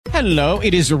Hello,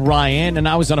 it is Ryan, and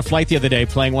I was on a flight the other day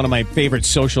playing one of my favorite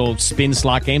social spin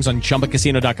slot games on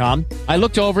ChumbaCasino.com. I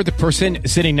looked over at the person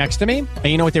sitting next to me, and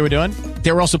you know what they were doing?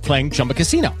 They were also playing Chumba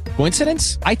Casino.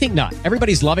 Coincidence? I think not.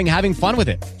 Everybody's loving having fun with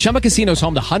it. Chumba Casino is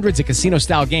home to hundreds of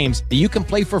casino-style games that you can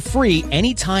play for free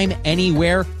anytime,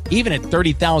 anywhere, even at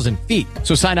 30,000 feet.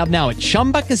 So sign up now at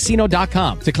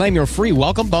ChumbaCasino.com to claim your free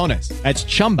welcome bonus. That's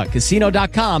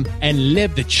ChumbaCasino.com and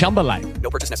live the Chumba life.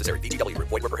 No purchase necessary. VGW.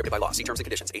 Void where prohibited by law. See terms and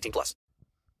conditions. 18+.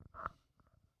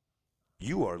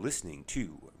 You are listening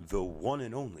to the one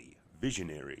and only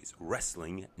Visionaries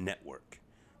Wrestling Network,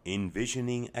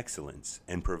 envisioning excellence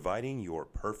and providing your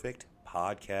perfect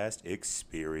podcast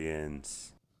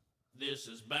experience. This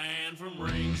is Banned from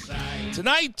Ringside.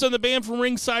 Tonight on the Banned from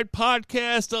Ringside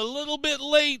podcast, a little bit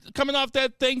late, coming off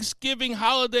that Thanksgiving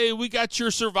holiday, we got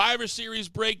your Survivor Series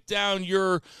breakdown,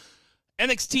 your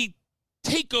NXT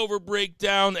Takeover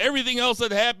breakdown, everything else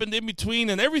that happened in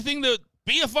between, and everything that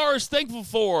BFR is thankful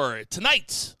for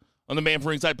tonight on the Banned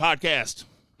from Ringside podcast.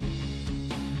 A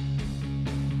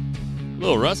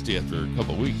little rusty after a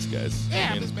couple weeks, guys.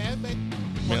 Yeah, this bad, but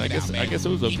I guess it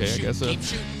was okay. I guess so.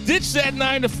 Ditch that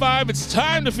 9 to 5. It's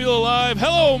time to feel alive.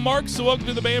 Hello, Mark. So welcome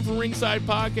to the Banned from Ringside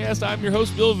podcast. I'm your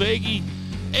host, Bill Vagey,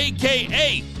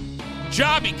 a.k.a.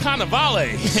 Jobby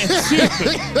Cannavale.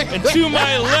 And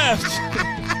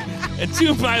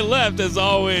to my left, as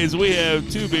always, we have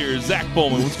Two Beers. Zach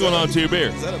Bowman. What's going on, Two Beer?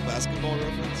 Is that a basketball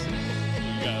reference?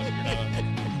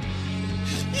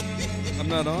 I'm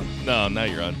not on? No, now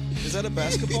you're on. Is that a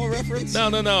basketball reference?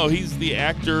 No. He's the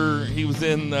actor. He was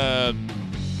in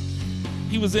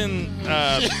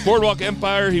Boardwalk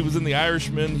Empire. He was in The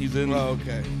Irishman. He's in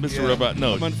Mr. Robot.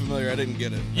 No, I'm unfamiliar. I didn't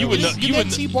get it. You didn't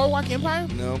see Boardwalk Empire?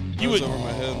 No, it was over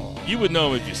my head. You would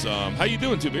know him if you saw him. How you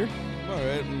doing, Two Beer? I'm all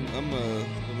right. I'm living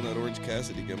that Orange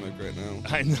Cassidy gimmick right now.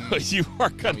 I know you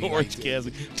are kind of Orange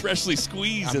Cassidy, freshly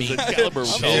squeezed as a caliber.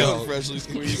 I'm freshly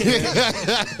squeezed.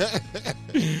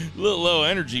 A little low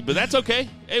energy, but that's okay.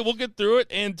 Hey, we'll get through it.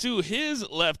 And to his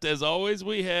left, as always,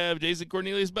 we have Jason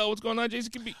Cornelius Bell. What's going on,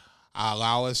 Jason?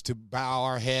 Allow us to bow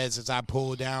our heads as I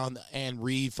pull down and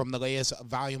read from the latest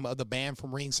volume of the Banned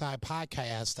from Ringside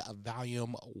podcast,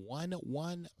 volume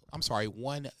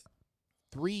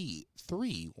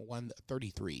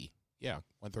 133. Yeah,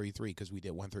 133, because we did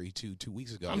 132 2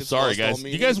 weeks ago. I'm sorry, guys.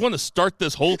 You guys want to start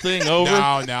this whole thing over? No.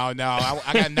 I got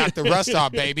to knock the rust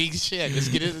off, baby. Shit, let's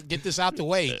get this out the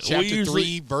way. Chapter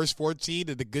 3, verse 14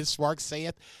 of the Good Spark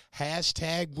saith,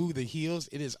 #boo the heels.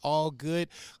 It is all good.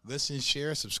 Listen,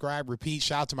 share, subscribe, repeat.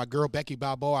 Shout out to my girl, Becky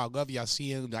Balboa. I love you. I'll see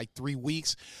you in like 3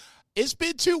 weeks. It's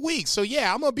been 2 weeks, so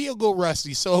yeah, I'm gonna be a little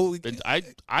rusty. So this is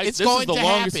the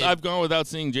longest I've gone without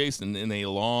seeing Jason in a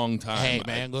long time. Hey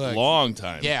man, look, long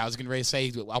time. Yeah, I was getting ready to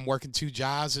say I'm working 2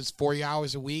 jobs. It's 40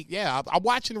 hours a week. Yeah, I'm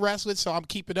watching wrestling, so I'm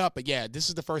keeping up. But yeah, this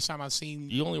is the first time I've seen.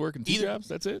 You only working 2 jobs?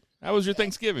 That's it? How was your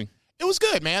Thanksgiving? It was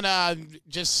good, man.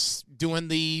 Just doing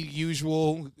the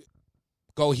usual.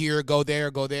 Go here, go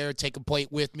there. Take a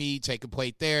plate with me. Take a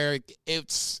plate there.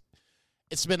 It's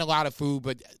been a lot of food,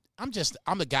 but. I'm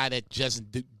the guy that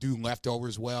doesn't do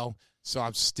leftovers well, so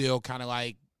I'm still kind of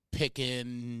like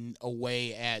picking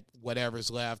away at whatever's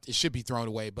left. It should be thrown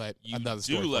away, but another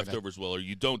story. You do leftovers well, or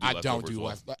you don't do leftovers well? I don't do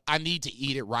leftovers. I need to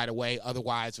eat it right away.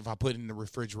 Otherwise, if I put it in the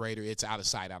refrigerator, it's out of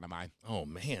sight, out of mind. Oh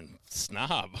man,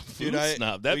 snob, dude,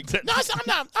 snob. No, I'm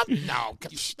not.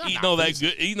 Eating all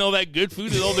that good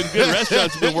food at all the good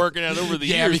restaurants we've been working at over the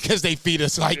years. Yeah, because they feed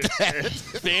us like that.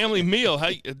 Family meal.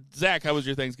 Zach, how was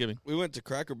your Thanksgiving? We went to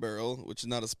Cracker Barrel, which is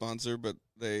not a sponsor, but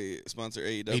they sponsor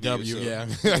AEW. AEW, yeah.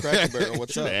 Cracker Barrel,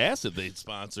 what's up? I asked if they'd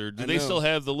sponsor. Do they still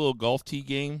have the little golf tee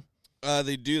game?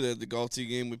 They do. They had the golf tee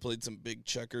game. We played some big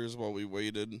checkers while we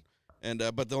waited. And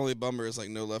but the only bummer is like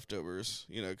no leftovers,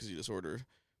 because you just order.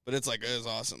 But it's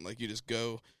awesome. Like you just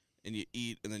go and you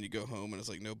eat and then you go home and it's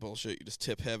like no bullshit. You just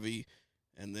tip heavy.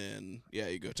 And then,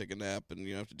 you go take a nap, and you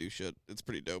don't have to do shit. It's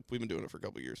pretty dope. We've been doing it for a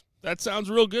couple of years. That sounds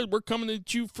real good. We're coming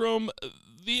at you from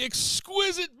the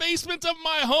exquisite basement of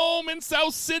my home in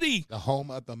South City. The home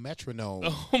of the Metronome.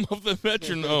 The home of the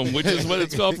Metronome, which is what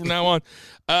it's called from now on.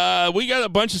 We got a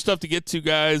bunch of stuff to get to,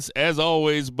 guys, as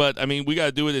always. But, we got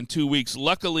to do it in 2 weeks.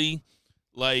 Luckily,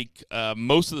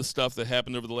 most of the stuff that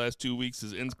happened over the last 2 weeks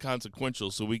is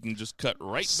inconsequential, so we can just cut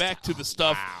right back to the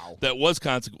stuff that was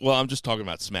consequential. Well, I'm just talking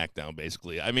about SmackDown,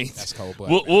 basically. That's cold.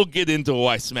 We'll get into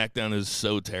why SmackDown is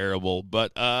so terrible,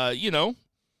 but am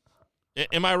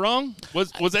I wrong?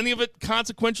 Was any of it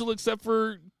consequential except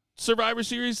for Survivor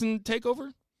Series and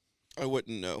Takeover? I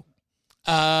wouldn't know.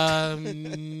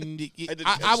 I'm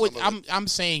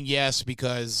saying yes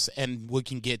because, and we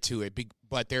can get to it,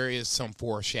 but there is some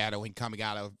foreshadowing coming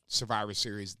out of Survivor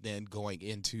Series, then going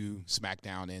into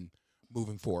SmackDown and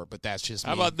moving forward. But that's just me.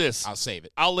 How about this? I'll save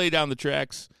it. I'll lay down the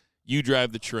tracks. You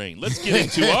drive the train. Let's get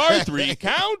into our 3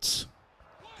 counts.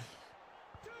 1,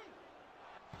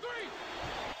 2,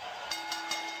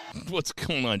 3. What's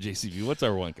going on, JCV? What's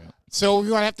our 1 count? So we're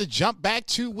going to have to jump back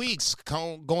 2 weeks,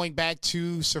 going back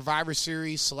to Survivor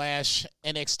Series /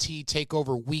 NXT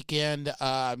TakeOver weekend.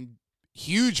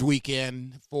 Huge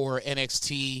weekend for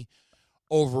NXT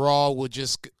overall. We'll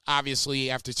just, obviously,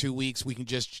 after 2 weeks, we can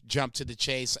just jump to the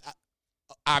chase.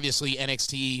 Obviously,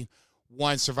 NXT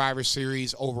won Survivor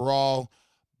Series overall.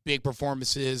 Big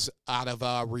performances out of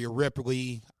Rhea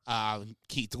Ripley.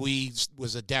 Keith Lee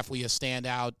was definitely a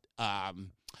standout.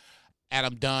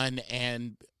 Adam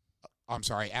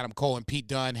Cole and Pete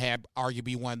Dunne had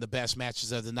arguably one of the best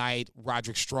matches of the night.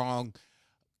 Roderick Strong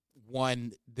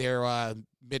won their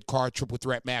mid-card triple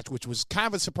threat match, which was kind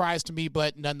of a surprise to me,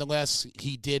 but nonetheless,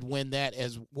 he did win that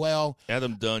as well.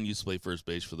 Adam Dunn used to play first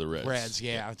base for the Reds.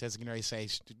 I was going to say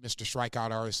Mr.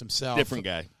 Strikeout artist himself. Different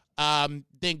guy.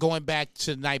 Then going back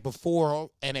to the night before,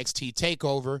 NXT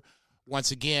TakeOver,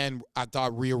 once again, I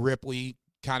thought Rhea Ripley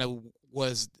kind of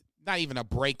was not even a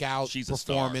breakout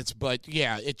performance, but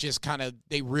yeah, it just kind of,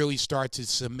 they really start to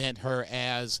cement her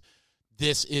as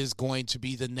this is going to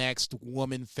be the next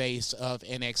woman face of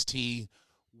NXT.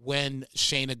 When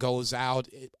Shayna goes out,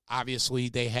 obviously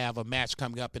they have a match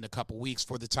coming up in a couple weeks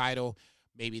for the title.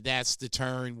 Maybe that's the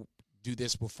turn. Do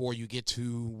this before you get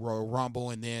to Royal Rumble,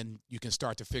 and then you can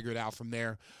start to figure it out from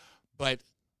there. But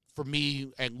for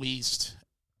me, at least,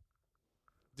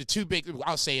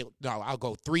 I'll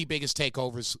go 3 biggest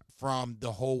takeovers from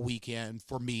the whole weekend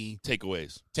for me.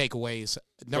 Takeaways.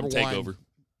 Number from one. TakeOver.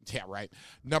 Yeah, right.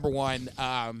 Number one,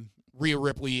 Rhea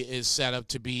Ripley is set up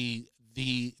to be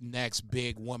the next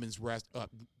big women's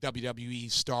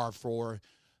WWE star for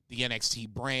the NXT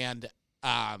brand.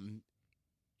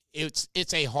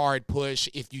 It's a hard push.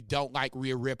 If you don't like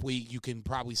Rhea Ripley, you can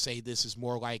probably say this is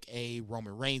more like a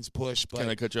Roman Reigns push. But Can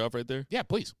I cut you off right there? Yeah,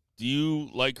 please. Do you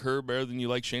like her better than you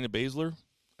like Shayna Baszler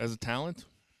as a talent?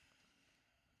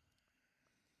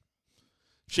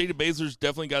 Shayna Baszler's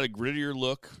definitely got a grittier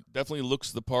look. Definitely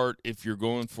looks the part if you're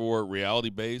going for reality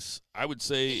base. I would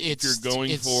say if you're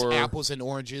going for apples and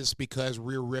oranges because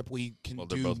Rhea Ripley can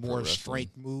do more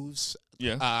strength moves.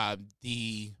 Yeah.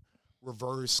 The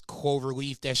reverse clover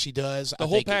leaf that she does. The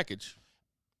whole package.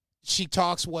 She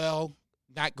talks well.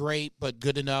 Not great, but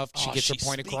good enough. She gets her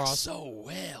point across. So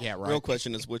well. Yeah, right. Real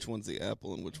question is which one's the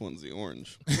apple and which one's the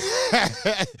orange?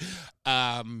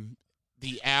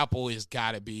 The apple has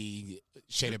got to be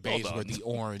Shayna Baszler. The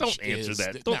orange. Don't answer is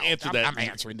that. Don't answer that. I'm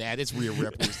answering that. It's Rhea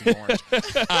Ripley's the orange.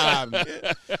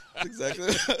 That's exactly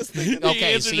what I was thinking.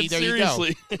 Okay, see, there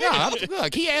seriously. you go. No,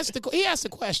 look, he asked the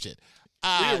question.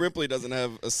 Rhea Ripley doesn't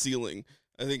have a ceiling.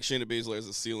 I think Shayna Baszler has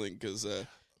a ceiling because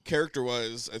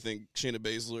character-wise, I think Shayna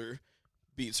Baszler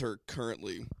beats her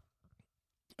currently.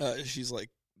 She's like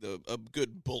a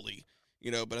good bully,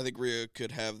 but I think Rhea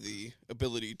could have the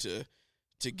ability to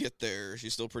get there.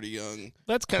 She's still pretty young.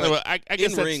 That's kind of what I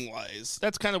guess in ring-wise.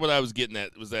 That's kind of what I was getting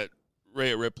at, was that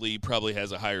Rhea Ripley probably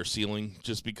has a higher ceiling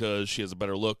just because she has a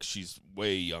better look. She's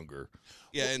way younger.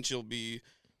 Yeah, and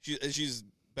she's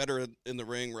better in the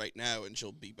ring right now, and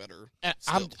she'll be better.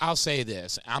 I'll say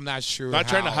this. I'm not sure. Not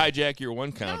trying to hijack your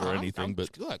 1 count or anything,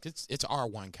 but look, it's our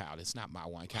 1 count. It's not my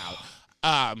 1 count.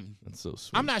 That's so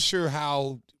sweet. I'm not sure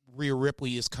how Rhea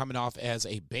Ripley is coming off as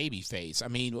a baby face. I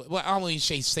mean, well, I only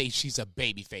say she's a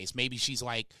baby face. Maybe she's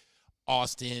like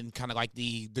Austin, kind of like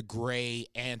the gray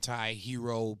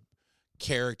anti-hero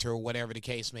character, whatever the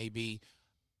case may be.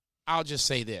 I'll just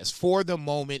say this. For the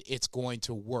moment, it's going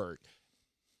to work.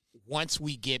 Once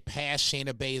we get past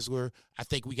Shayna Baszler, I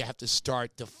think we have to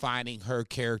start defining her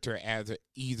character as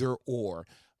either or.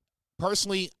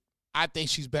 Personally, I think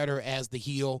she's better as the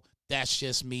heel. That's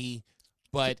just me.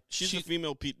 But she's a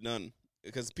female Pete Dunne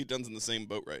because Pete Dunne's in the same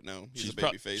boat right now. He's a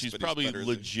babyface. She's but probably he's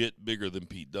legit bigger than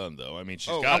Pete Dunne, though. I mean,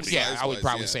 she's got got to be. Yeah, I would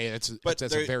probably say that's but a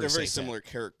they're very very similar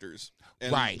characters,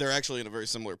 and they're actually in a very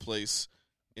similar place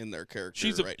in their character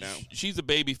right now. She's a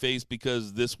baby face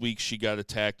because this week she got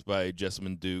attacked by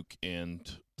Jessamine Duke and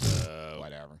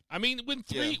whatever. I mean,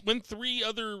 when three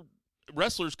other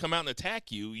wrestlers come out and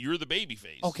attack you, you're the baby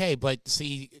face. Okay, but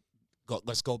see,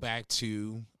 let's go back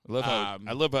to.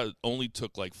 I love how it only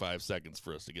took like 5 seconds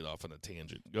for us to get off on a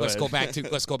tangent. Let's go back to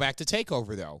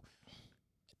TakeOver though.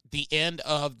 The end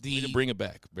of the bring it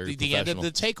back. The end of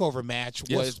the TakeOver match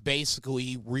was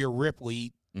basically Rhea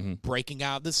Ripley breaking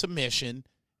out the submission,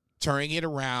 turning it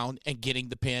around and getting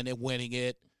the pin and winning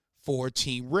it for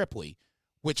Team Ripley,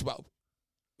 which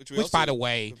by the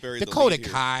way, Dakota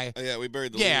Kai. Oh, yeah, we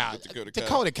buried the lead with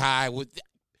Dakota Kai.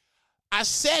 I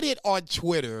said it on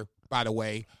Twitter, by the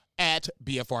way, at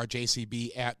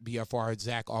BFRJCB, at BFR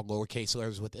Zach, all lowercase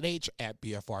letters with an H, at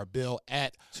BFR Bill,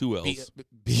 at 2 L's.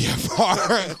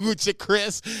 BFR Lucha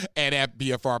Chris, and at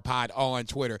BFR Pod, all on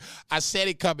Twitter. I said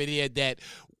it coming in that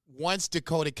once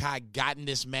Dakota Kai got in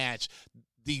this match,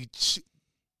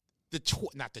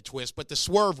 not the twist, but the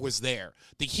swerve was there.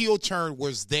 The heel turn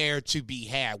was there to be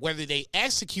had. Whether they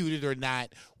executed or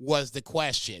not was the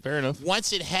question. Fair enough.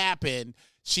 Once it happened,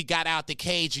 she got out the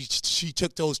cage. She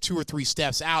took those 2 or 3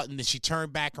 steps out, and then she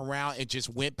turned back around and just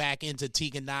went back into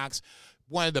Tegan Nox.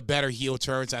 One of the better heel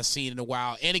turns I've seen in a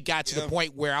while. And it got to the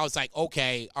point where I was like,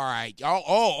 okay, all right.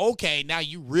 Okay, now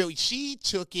you really – she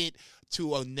took it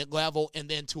to a level and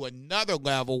then to another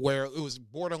level where it was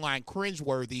borderline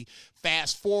cringeworthy.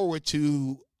 Fast forward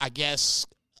to, I guess,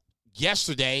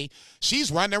 yesterday,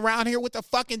 she's running around here with a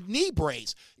fucking knee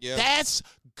brace. Yeah. That's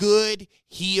good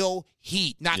heel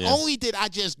heat. Not only did I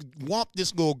just whump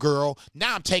this little girl,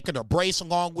 now I'm taking her brace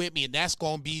along with me, and that's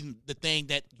going to be the thing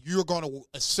that you're going to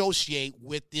associate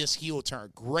with this heel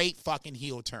turn. Great fucking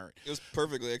heel turn. It was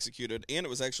perfectly executed, and it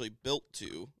was actually built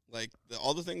to. Like,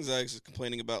 all the things I was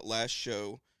complaining about last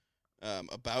show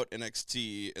about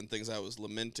NXT and things I was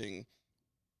lamenting,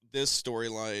 this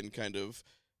storyline kind of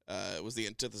was the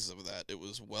antithesis of that. It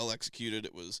was well executed.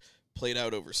 It was played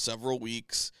out over several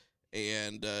weeks,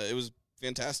 and it was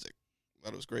fantastic. I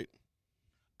thought it was great.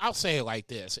 I'll say it like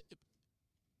this.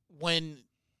 When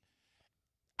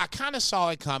I kind of saw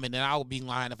it coming, and I would be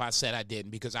lying if I said I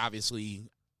didn't, because obviously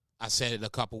I said it a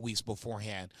couple weeks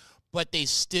beforehand. But they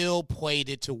still played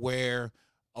it to where,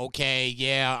 okay,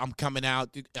 yeah, I'm coming out,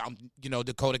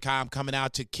 Dakota Kai, I'm coming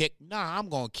out to kick. Nah, I'm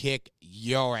going to kick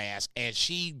your ass. And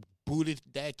she booted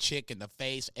that chick in the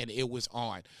face, and it was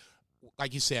on.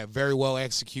 Like you said, very well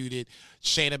executed.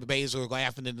 Shayna Baszler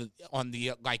laughing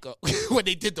when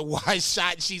they did the wide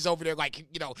shot, she's over there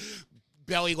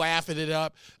belly laughing it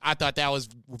up. I thought that was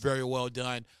very well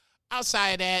done. Outside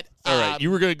of that, all right, you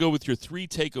were going to go with your 3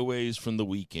 takeaways from the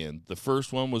weekend. The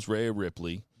first one was Rhea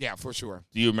Ripley. Yeah, for sure.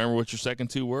 Do you remember what your second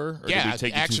 2 were? Or did we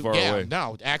take you too far away?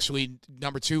 No, actually,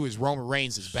 number 2 is Roman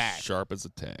Reigns is back. Sharp as a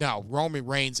tack. No, Roman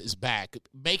Reigns is back.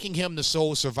 Making him the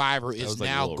sole survivor is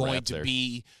now going to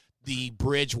be the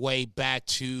bridge way back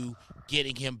to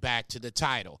getting him back to the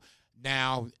title.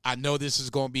 Now, I know this is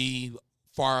going to be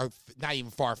not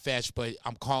even far-fetched, but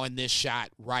I'm calling this shot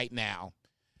right now.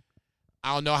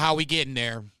 I don't know how we get in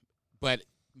there, but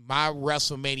my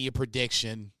WrestleMania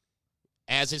prediction,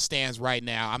 as it stands right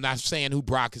now, I'm not saying who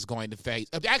Brock is going to face.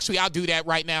 Actually, I'll do that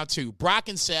right now, too. Brock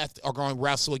and Seth are going to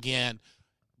wrestle again.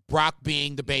 Brock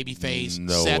being the baby face,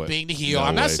 Seth being the heel.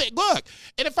 I'm not saying, look,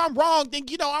 and if I'm wrong, then,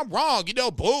 I'm wrong.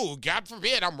 Boo, God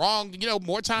forbid I'm wrong,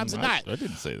 more times than not. I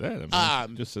didn't say that. I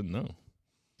just said no.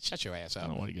 Shut your ass up. I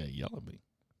don't want you to yell at me.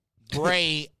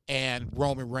 Bray and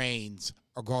Roman Reigns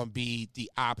are going to be the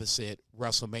opposite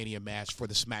WrestleMania match for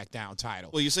the SmackDown title.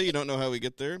 Well, you say you don't know how we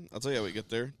get there. I'll tell you how we get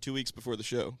there. 2 weeks before the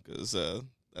show, because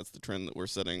that's the trend that we're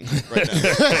setting right now.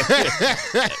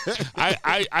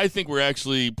 I think we're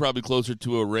actually probably closer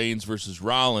to a Reigns versus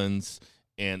Rollins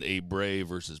and a Bray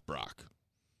versus Brock.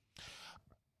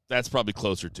 That's probably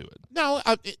closer to it. No,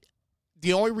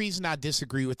 the only reason I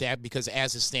disagree with that, because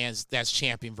as it stands, that's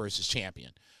champion versus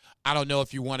champion. I don't know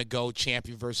if you want to go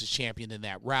champion versus champion in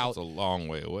that route. It's a long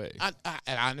way away. I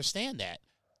understand that.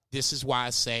 This is why I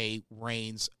say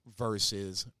Reigns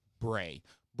versus Bray.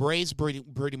 Bray's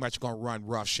pretty much going to run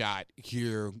roughshod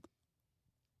here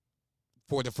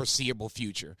for the foreseeable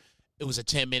future. It was a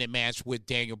 10-minute match with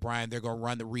Daniel Bryan. They're going to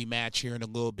run the rematch here in a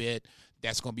little bit.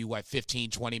 That's going to be,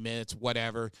 15, 20 minutes,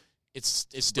 whatever. It's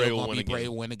still going to be Bray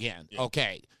win again. Yeah.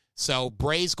 Okay, so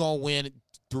Bray's going to win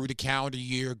through the calendar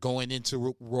year going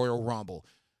into Royal Rumble.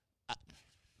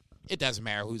 It doesn't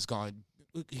matter who's going.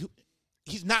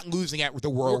 He's not losing at the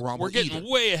Royal Rumble. We're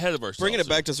getting way ahead of ourselves. Bringing it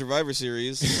back to Survivor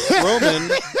Series,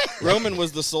 Roman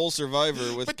was the sole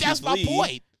survivor with But Keith that's Lee, my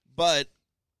point. But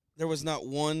there was not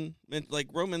one.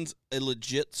 Roman's a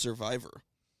legit survivor.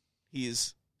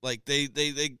 He's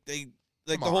the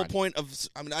whole point of.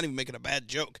 I'm not even making a bad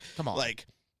joke. Come on.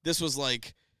 This was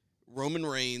Roman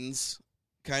Reigns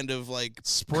kind of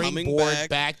springboard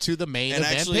back to the main and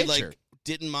event actually picture.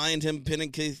 Didn't mind him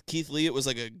pinning Keith Lee. It was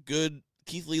a good.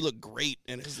 Keith Lee looked great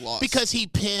in his loss because he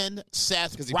pinned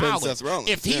Seth Rollins.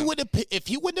 If he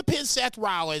wouldn't have pinned Seth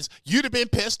Rollins, you'd have been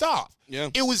pissed off. Yeah,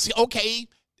 it was okay.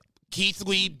 Keith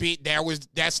Lee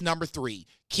that's number 3.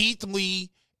 Keith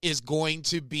Lee is going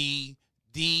to be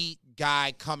the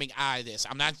guy coming out of this.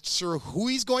 I'm not sure who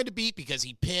he's going to beat because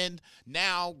he pinned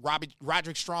now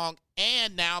Roderick Strong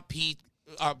and now pinned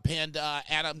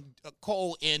Adam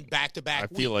Cole in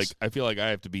back-to-back weeks. I feel like I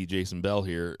have to be Jason Bell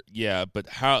here. Yeah, but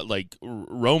how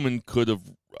Roman could have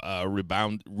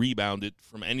rebounded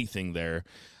from anything there.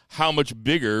 How much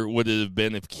bigger would it have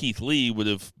been if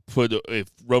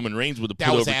if Roman Reigns would have put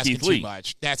over Keith Lee? Too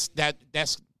much. That's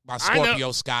my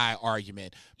Scorpio Sky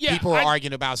argument. Yeah, People are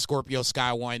arguing about Scorpio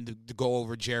Sky wanting to go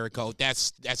over Jericho.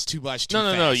 That's too much too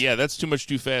fast. No. Yeah, that's too much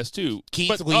too fast too.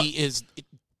 Keith Lee is.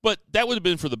 But that would have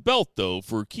been for the belt, though.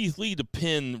 For Keith Lee to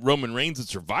pin Roman Reigns at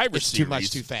Survivor Series, it's too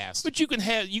much too fast. But you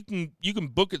can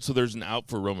book it so there's an out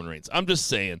for Roman Reigns. I'm just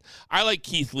saying. I like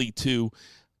Keith Lee too.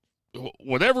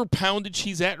 Whatever poundage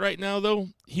he's at right now, though,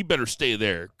 he better stay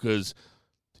there because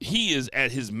he is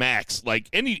at his max. Like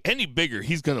any bigger,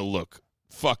 he's gonna look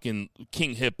fucking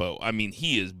King Hippo. I mean,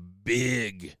 he is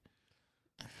big.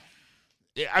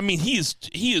 I mean, he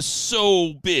is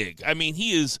so big. I mean,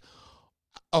 he is.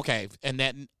 Okay,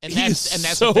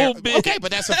 that's so a fair, big. Okay,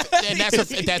 but that's a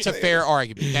fair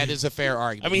argument. That is a fair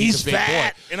argument. I mean, he's a big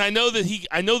fat, boy. and I know that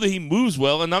he moves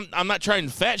well, and I'm not trying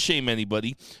to fat shame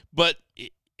anybody, but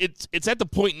it's at the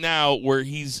point now where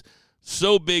he's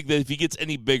so big that if he gets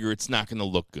any bigger, it's not going to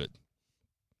look good.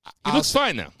 He looks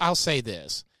fine now. I'll say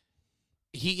this: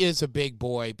 he is a big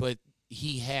boy, but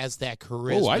he has that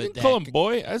charisma. Oh, I didn't call him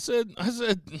boy. I said, dude.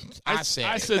 I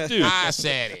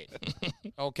said it.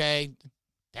 Okay.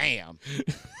 Damn.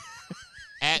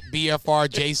 At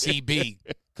BFRJCB.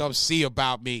 Come see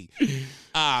about me.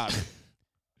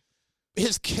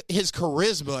 His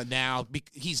charisma now,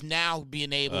 he's now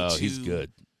being able to he's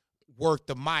good. Work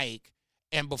the mic.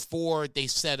 And before they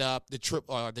set up the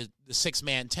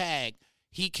 6-man tag,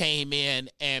 he came in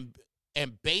and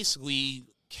basically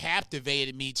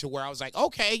captivated me to where I was like,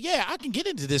 okay, yeah, I can get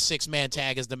into this 6-man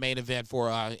tag as the main event for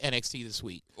NXT this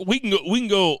week. We can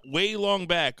go way long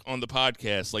back on the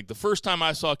podcast. Like the first time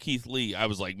I saw Keith Lee, I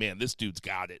was like, man, this dude's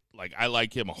got it. Like I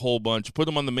like him a whole bunch. Put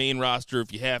him on the main roster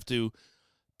if you have to,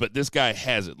 but this guy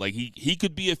has it. Like he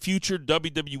could be a future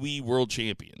WWE World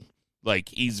Champion. Like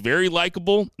he's very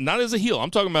likable, not as a heel.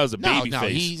 I'm talking about as a baby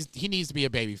face. He needs to be a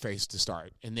baby face to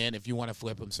start, and then if you want to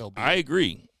flip him, so be it. I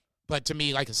agree. But to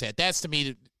me, like I said, that's to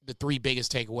me the three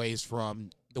biggest takeaways from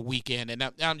the weekend, and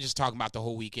I'm just talking about the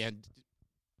whole weekend.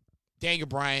 Daniel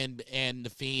Bryan and The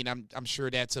Fiend, I'm sure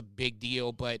that's a big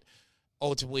deal, but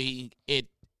ultimately,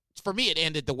 for me, it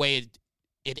ended the way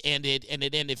it ended, and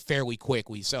it ended fairly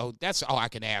quickly. So that's all I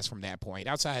can ask from that point.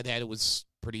 Outside of that, it was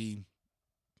pretty.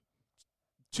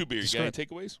 Two beers. You got any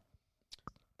takeaways?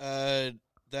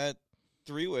 That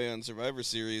 3-way on Survivor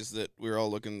Series that we were all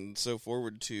looking so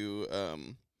forward to.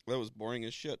 That was boring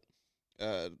as shit.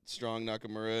 Strong,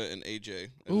 Nakamura, and AJ.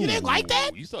 Ooh. You didn't like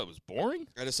that? You thought it was boring?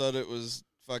 I just thought it was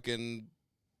fucking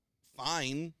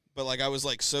fine, but like I was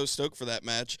like so stoked for that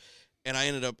match, and I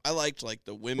liked like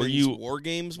the women's War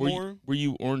Games more. Were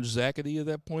you Orange Zackety at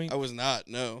that point? I was not,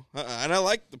 no. And I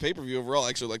liked the pay-per-view overall. I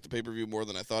actually liked the pay-per-view more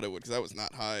than I thought it would because I was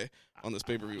not high on this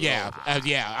pay-per-view. Yeah,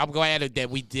 I'm glad that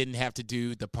we didn't have to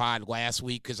do the pod last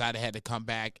week because I'd had to come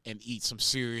back and eat some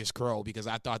serious crow because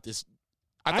I thought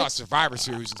Survivor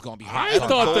Series was going to be hot. I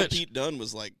thought that Pete Dunne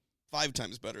was like 5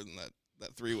 times better than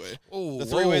that 3-way. Oh, the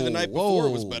 3-way the night before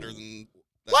was better than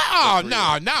that. Wow,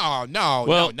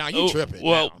 no, you tripping.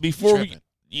 Well, now. before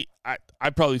I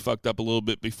probably fucked up a little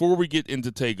bit. Before we get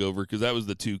into TakeOver, because that was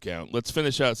the 2 count, let's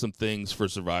finish out some things for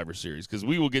Survivor Series, because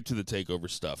we will get to the TakeOver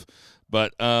stuff.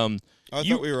 But I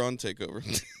thought we were on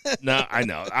TakeOver. No, I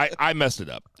know. I messed it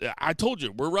up. I told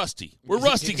you, we're rusty. We're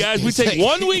rusty, guys. We take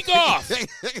 1 week off.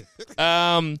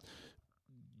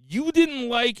 You didn't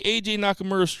like AJ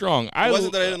Nakamura Strong. It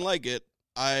wasn't that I didn't like it.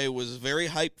 I was very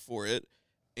hyped for it,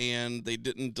 and they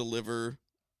didn't deliver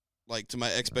like to my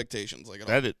expectations. Like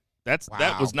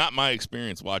that was not my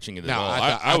experience watching it at all.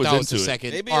 I was into it.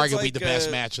 Second, arguably the best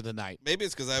match of the night. Maybe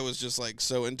it's because I was just like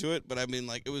so into it, but I mean,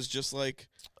 like it was just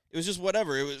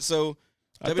whatever. It was so.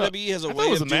 WWE has a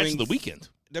way of doing match of the weekend.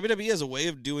 WWE has a way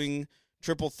of doing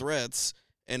triple threats,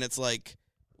 and it's like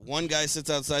one guy sits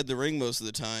outside the ring most of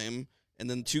the time, and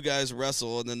then 2 guys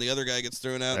wrestle, and then the other guy gets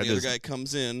thrown out, and the other guy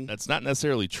comes in. That's not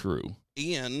necessarily true.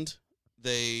 And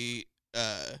they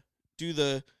do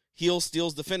the heel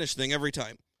steals the finish thing every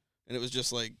time, and it was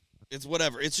just like it's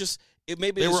whatever. It's just they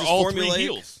were all 3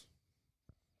 heels.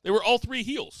 They were all 3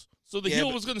 heels. So the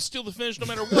heel was going to steal the finish no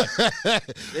matter what. They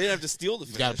didn't have to steal the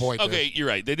finish. Got a point. Okay, you're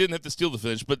right. They didn't have to steal the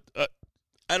finish, but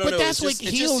I don't know. That's what it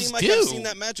heels just seemed like do. I've seen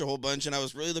that match a whole bunch, and I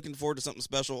was really looking forward to something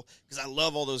special because I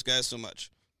love all those guys so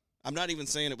much. I'm not even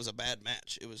saying it was a bad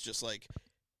match. It was just like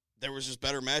there was just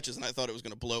better matches, and I thought it was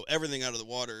going to blow everything out of the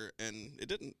water, and it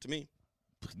didn't to me.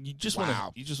 You just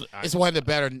Wow. want to. It's one of the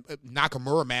better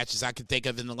Nakamura matches I could think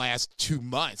of in the last 2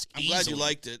 months. I'm glad you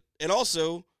liked it. And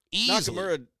also,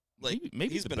 Nakamura,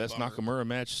 maybe he's the been best a bummer. Nakamura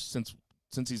match since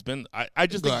he's been. I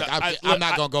just Look, think I'm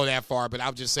not going to go that far, but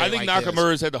I'll just say I think like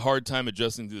Nakamura's had a hard time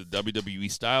adjusting to the WWE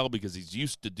style because he's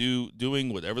used to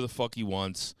doing whatever the fuck he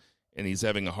wants, and he's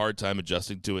having a hard time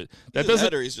adjusting to it. That Either doesn't.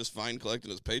 that or he's just fine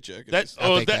collecting his paycheck. and That- he's- I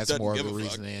think that that's doesn't more of give a a fuck.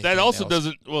 reason than That anything also else.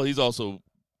 doesn't. Well, he's also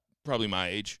probably my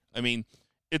age. I mean,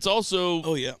 it's also.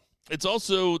 Oh yeah, It's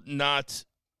also not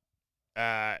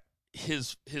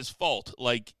his fault.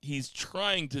 Like he's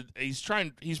probably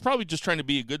just trying to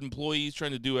be a good employee. He's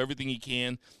trying to do everything he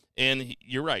can, and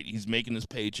you're right. He's making his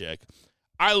paycheck.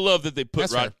 I love that they put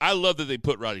That's fair. I love that they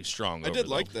put Roddy Strong. I over, did though.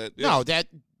 like that. Yeah. No, that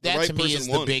right to me person is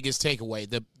won. the biggest takeaway.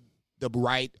 The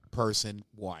right person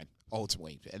won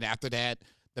ultimately, and after that,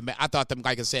 I thought them,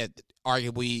 like I said,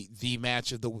 arguably the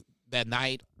match of that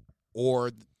night,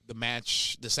 or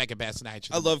the second best night.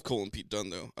 I love Cole and Pete Dunne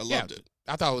though. I loved it.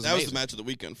 I thought it was That was amazing. the match of the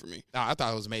weekend for me. No, I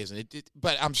thought it was amazing.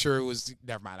 But I'm sure it was.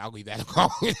 Never mind. I'll leave that alone.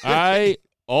 I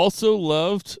also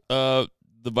loved the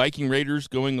Viking Raiders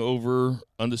going over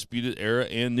Undisputed Era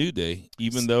and New Day,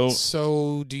 even though.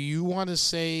 So, do you want to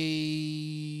say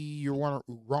you're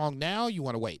wrong now? You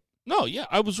want to wait? No, yeah,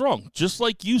 I was wrong. Just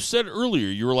like you said earlier,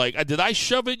 you were like, "Did I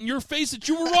shove it in your face that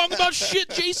you were wrong about shit,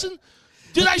 Jason?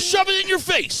 Did I shove it in your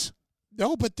face?"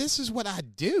 No, but this is what I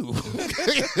do.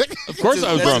 Of course,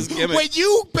 I was That's wrong. his gimmick. when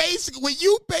you basically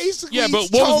Yeah, but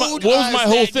what was my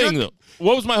whole thing though?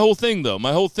 What was my whole thing though?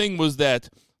 My whole thing was that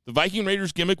the Viking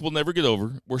Raiders gimmick will never get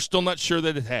over. We're still not sure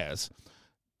that it has.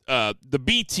 The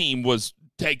B team was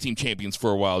tag team champions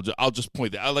for a while. I'll just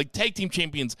point that. Like tag team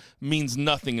champions means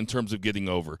nothing in terms of getting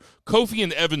over. Kofi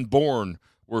and Evan Bourne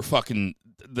were fucking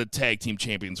the tag team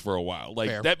champions for a while. Like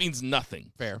Fair. that means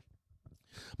nothing. Fair.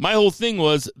 My whole thing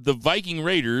was the Viking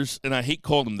Raiders, and I hate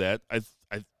calling them that. I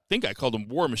think I called them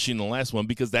War Machine in the last one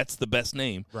because that's the best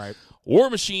name. Right. War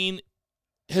Machine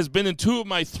has been in 2 of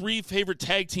my 3 favorite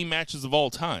tag team matches of all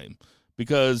time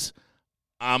because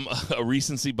I'm a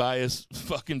recency bias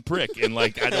fucking prick, and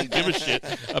like I don't give a shit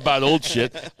about old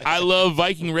shit. I love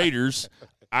Viking Raiders.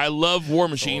 I love War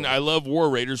Machine. I love War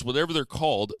Raiders, whatever they're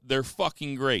called. They're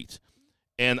fucking great.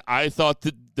 And I thought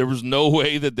that there was no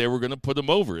way that they were going to put them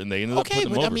over, and they ended up putting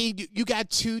them over. I mean, you got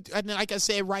 2, and like I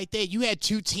said right there, you had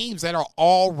 2 teams that are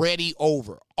already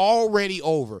over.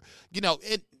 You know,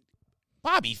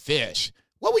 Bobby Fish.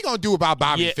 What are we going to do about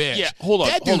Bobby Fish? Yeah, hold on.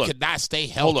 That dude could not stay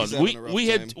healthy. Hold He's on. having a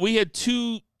rough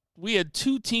time. We had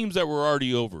two teams that were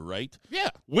already over, right? Yeah.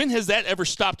 When has that ever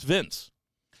stopped Vince?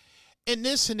 In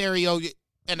this scenario,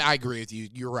 and I agree with you,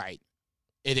 you're right.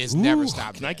 It has never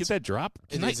stopped. Can I get that drop?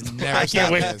 It Can has never I can't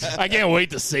stopped wait. Vince. I can't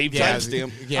wait to save Yeah,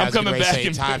 timestamp. yeah, I'm coming back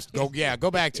and go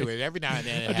back to it. Every now and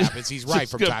then it happens. He's right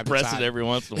just from gonna time to press time. it every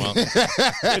once in a while.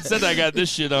 It said I got this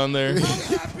shit on there.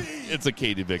 It's a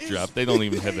Katie Vick drop. They don't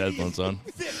even have headphones on.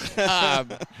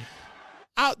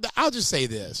 I'll just say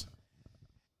this.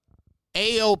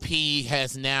 AOP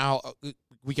has now,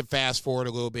 we can fast forward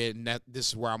a little bit, and this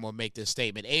is where I'm going to make this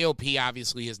statement. AOP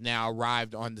obviously has now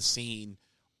arrived on the scene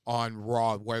on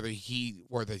Raw, whether they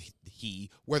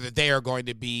are going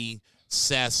to be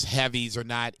Seth's heavies or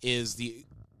not is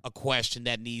a question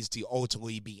that needs to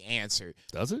ultimately be answered.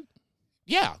 Does it?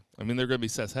 Yeah. I mean, they're going to be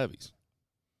Seth heavies.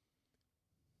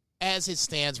 As it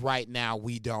stands right now,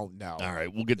 we don't know. All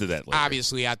right, we'll get to that later.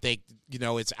 Obviously, I think,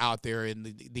 it's out there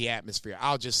in the atmosphere.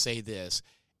 I'll just say this.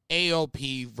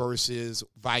 AOP versus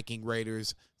Viking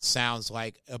Raiders sounds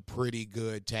like a pretty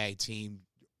good tag team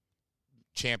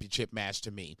championship match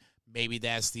to me. Maybe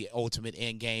that's the ultimate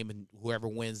end game, and whoever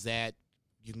wins that,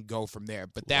 you can go from there.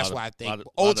 But that's why I think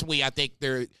ultimately I think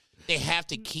they have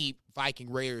to keep Viking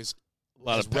Raiders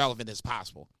as relevant as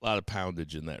possible. A lot of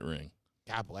poundage in that ring.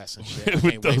 God bless and shit. I With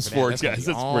can't wait those for that. four That's gonna guys,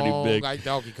 be that's pretty on big. like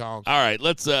Donkey Kong. All right,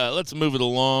 let's move it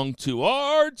along to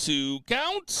our 2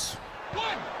 counts.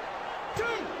 1, 2,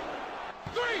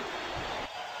 3.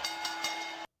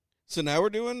 So now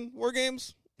we're doing War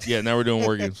Games? Yeah, now we're doing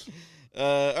War Games.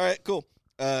 All right, cool.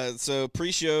 So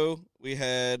pre-show, we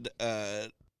had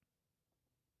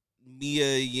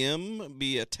Mia Yim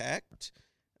be attacked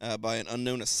by an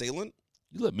unknown assailant,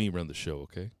 You let me run the show,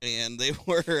 okay? and they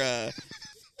were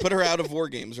put her out of War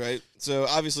Games, right? So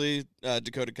obviously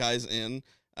Dakota Kai's in.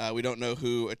 We don't know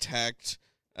who attacked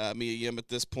Mia Yim at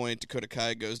this point. Dakota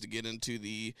Kai goes to get into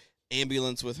the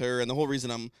ambulance with her, and the whole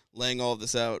reason I'm laying all of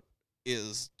this out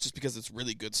is just because it's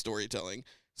really good storytelling.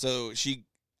 So she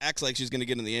acts like she's going to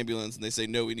get in the ambulance, and they say,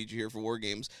 no, we need you here for War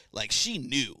Games. Like, she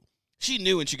knew. She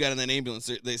knew when she got in that ambulance,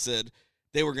 they said,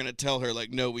 they were going to tell her,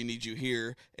 like, no, we need you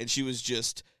here. And she was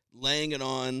just laying it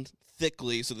on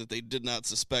thickly so that they did not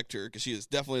suspect her, because she is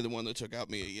definitely the one that took out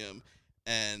Mia Yim.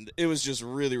 And it was just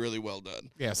really, really well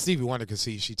done. Yeah, Stevie Wonder could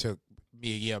see she took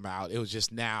Mia Yim out. It was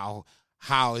just now,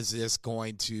 how is this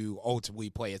going to ultimately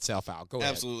play itself out? Go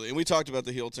ahead. Absolutely. And we talked about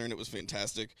the heel turn. It was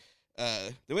fantastic.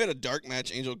 Then we had a dark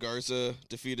match. Angel Garza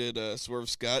defeated Swerve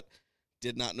Scott.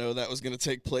 Did not know that was going to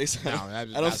take place. No, I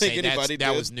don't think anybody did.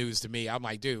 That was news to me. I'm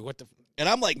like, dude, what the... And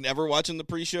I'm like never watching the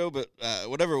pre-show, but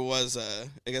whatever it was,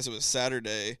 I guess it was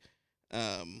Saturday.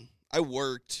 I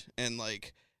worked, and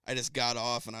like I just got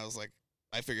off, and I was like,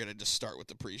 I figured I'd just start with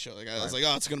the pre-show. Like I was like,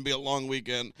 oh, it's gonna be a long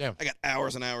weekend. Yeah. I got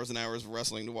hours and hours and hours of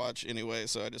wrestling to watch anyway,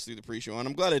 so I just threw the pre-show on.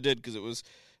 I'm glad I did, because it was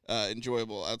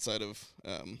enjoyable outside of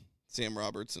Sam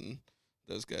Roberts and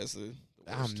those guys.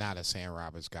 I'm not a Sam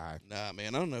Roberts guy. Nah,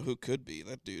 man, I don't know who could be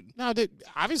that dude. No,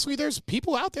 obviously there's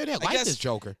people out there that like this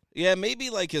Joker. Yeah,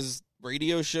 maybe like his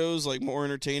radio shows like more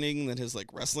entertaining than his like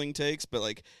wrestling takes, but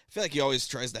like I feel like he always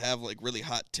tries to have like really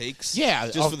hot takes. Yeah,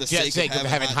 just for the sake of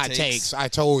having hot takes. I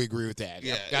totally agree with that.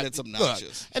 Yeah, and it's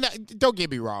obnoxious. Look, and don't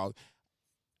get me wrong,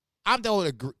 I don't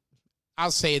agree. I'll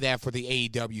say that for the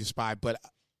AEW spot, but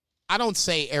I don't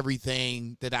say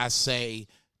everything that I say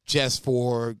just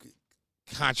for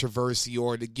controversy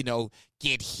or to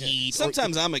get heat.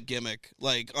 Sometimes I'm a gimmick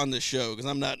like on the show, because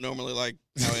I'm not normally like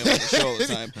how I am on the show all the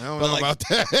time. I don't know about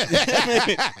that.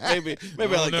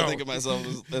 maybe I like to think of myself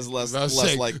as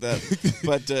less like that.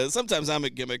 But sometimes I'm a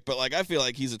gimmick. But like I feel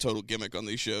like he's a total gimmick on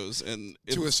these shows, and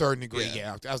to a certain degree,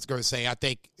 yeah. I was going to say, I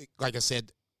think, like I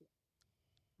said,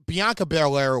 Bianca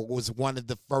Belair was one of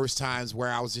the first times where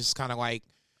I was just kind of like,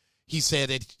 he said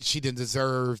that she didn't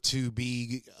deserve to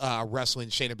be wrestling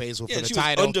Shayna Baszler for the she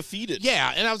title. Was undefeated.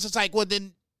 Yeah, and I was just like, well,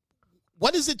 then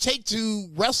what does it take to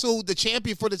wrestle the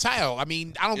champion for the title? I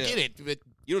mean, I don't get it. But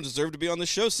you don't deserve to be on the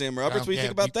show, Sam Roberts. What do you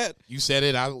think about that? You said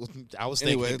it. I was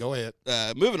thinking. Go ahead.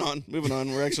 Moving on.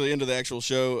 We're actually into the actual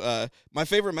show. My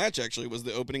favorite match actually was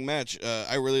the opening match.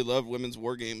 I really love women's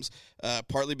war games,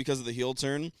 partly because of the heel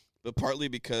turn, but partly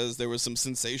because there was some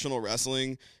sensational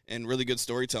wrestling and really good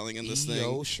storytelling in this thing.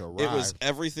 It was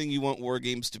everything you want war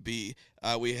games to be.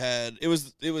 It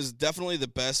was definitely the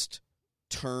best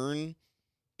turn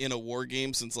in a war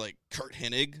game since like Kurt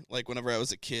Hennig, like whenever I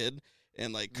was a kid,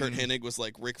 and like Kurt Hennig was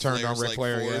like Ric Flair's like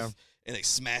fourth, and they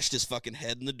smashed his fucking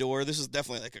head in the door. This is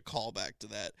definitely like a callback to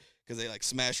that, because they like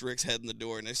smashed Rick's head in the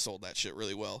door and they sold that shit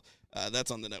really well.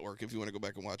 That's on the network if you want to go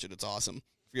back and watch it. It's awesome.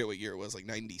 I forget what year it was, like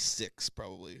 96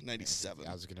 probably, 97.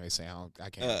 I was going to say, I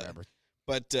can't remember.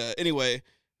 But anyway,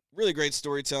 really great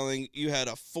storytelling. You had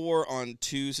a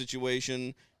 4-on-2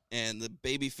 situation, and the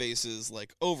baby faces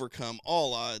like overcome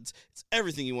all odds. It's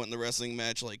everything you want in the wrestling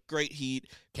match. Like great heat,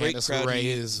 great Candice crowd LeRae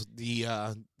heat. is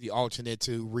the alternate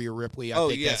to Rhea Ripley. I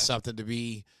think that's something to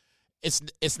be.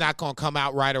 It's not going to come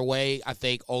out right away. I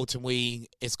think ultimately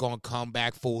it's going to come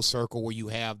back full circle where you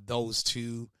have those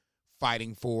two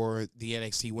fighting for the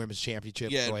NXT Women's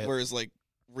Championship. Yeah, whereas like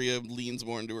Rhea leans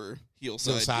more into her heel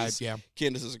side. Yeah.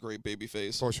 Candice is a great baby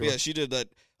face. For sure. Yeah, she did that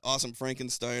awesome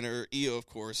Frankensteiner. Io, of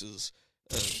course, is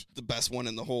the best one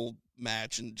in the whole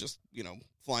match, and just,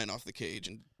 flying off the cage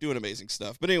and doing amazing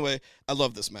stuff. But anyway, I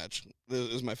love this match. This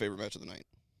is my favorite match of the night.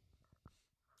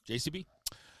 JCB?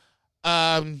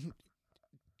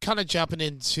 Kind of jumping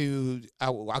into,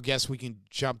 I guess we can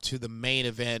jump to the main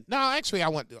event. No, actually, I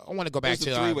want to go back to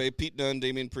the three-way: Pete Dunne,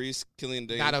 Damian Priest, Killian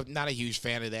Dane. Not a huge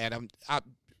fan of that.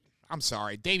 I'm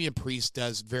sorry. Damian Priest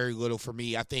does very little for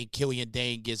me. I think Killian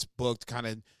Dane gets booked kind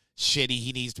of shitty.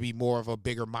 He needs to be more of a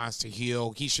bigger monster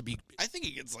heel. He should be. I think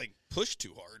he gets like pushed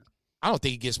too hard. I don't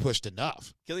think he gets pushed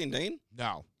enough. Killian Dane?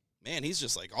 No. Man, he's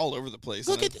just like all over the place.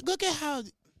 Look at how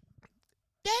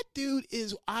that dude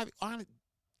is.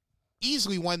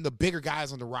 Easily one of the bigger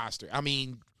guys on the roster. I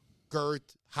mean, girth,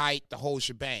 height, the whole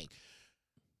shebang.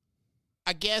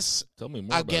 I guess. Tell me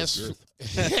more about his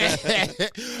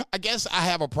girth. I guess I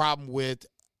have a problem with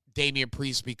Damian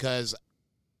Priest because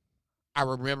I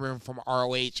remember him from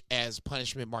ROH as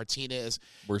Punishment Martinez.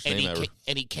 Worst name ever.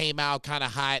 And he came out kind of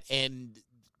hot, and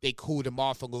they cooled him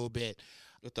off a little bit.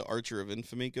 With the Archer of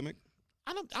Infamy gimmick?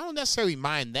 I don't necessarily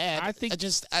mind that. I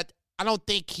don't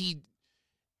think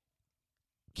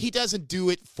he doesn't do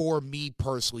it for me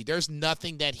personally. There's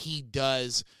nothing that he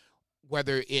does,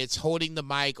 whether it's holding the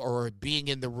mic or being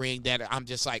in the ring, that I'm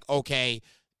just like, okay,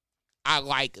 I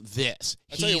like this.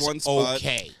 I'll tell you one spot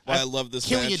okay. why I love this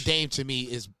Killian match. Dane to me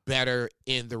is better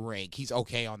in the ring. He's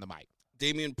okay on the mic.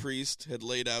 Damian Priest had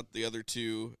laid out the other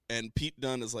two, and Pete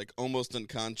Dunne is like almost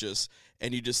unconscious,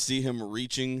 and you just see him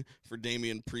reaching for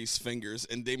Damian Priest's fingers,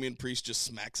 and Damian Priest just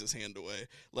smacks his hand away.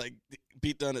 Like,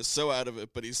 Pete Dunne is so out of it,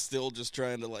 but he's still just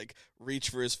trying to, like, reach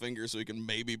for his fingers so he can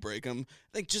maybe break him.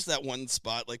 I think just that one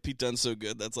spot, like, Pete Dunne's so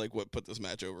good, that's, like, what put this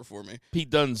match over for me. Pete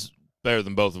Dunne's better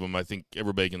than both of them. I think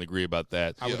everybody can agree about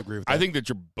that. I would agree with that. I think that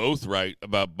you're both right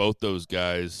about both those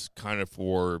guys, kind of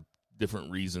for different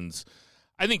reasons.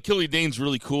 I think Killian Dane's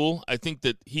really cool. I think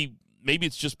that maybe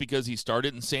it's just because he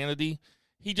started Insanity.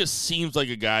 He just seems like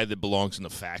a guy that belongs in a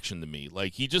faction to me.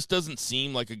 Like, he just doesn't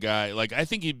seem like a guy. Like, I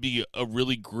think he'd be a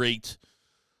really great,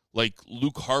 like,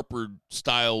 Luke Harper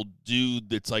style dude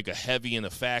that's like a heavy in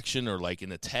a faction or like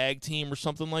in a tag team or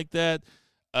something like that.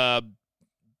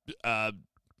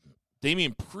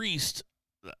 Damian Priest,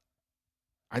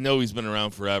 I know he's been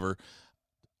around forever.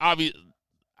 Obviously,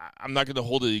 I'm not going to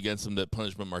hold it against him that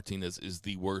Punishment Martinez is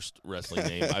the worst wrestling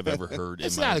name I've ever heard in my entire life.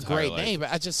 It's not a great name.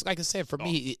 I just, like I said, for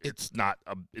me, it's not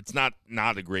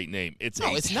a great name. It's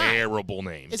a terrible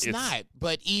name. It's not.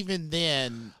 But even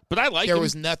then, but I like there him.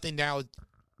 was nothing now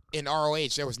in ROH.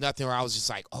 There was nothing where I was just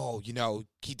like, oh,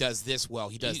 he does this well.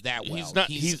 He does that well.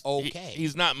 He's okay.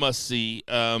 He's not must see.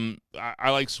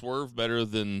 I like Swerve better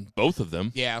than both of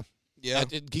them. Yeah.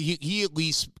 He at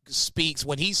least speaks.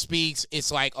 When he speaks,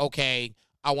 it's like, okay,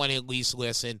 I want to at least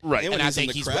listen. Right. And I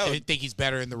think he's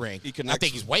better in the ring. I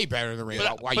think he's way better in the ring.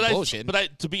 Why you bullshitting?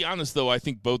 But to be honest, though, I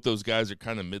think both those guys are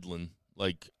kind of middling.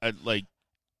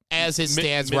 As it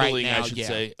stands right now, I should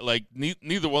say. Like,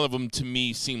 neither one of them, to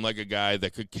me, seem like a guy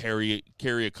that could carry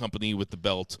a company with the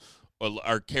belt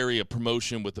or carry a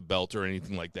promotion with the belt or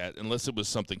anything like that, unless it was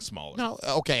something smaller. No,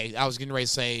 okay. I was getting ready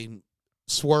to say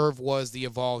Swerve was the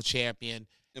Evolved champion.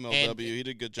 MLW, he did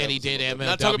a good job. And he did MLW. I'm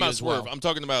not talking about as Swerve. well. I'm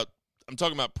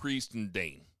talking about Priest and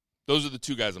Dane. Those are the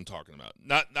two guys I'm talking about.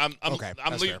 Not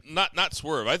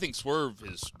Swerve. I think Swerve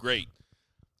is great.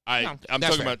 I'm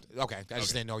talking about. Okay, I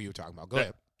just didn't know what you were talking about. Go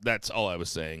ahead. That's all I was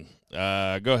saying. Go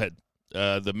ahead.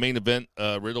 The main event,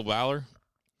 Riddle Balor.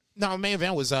 No, main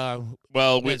event was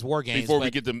War Games. Before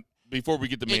we get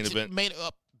to main event,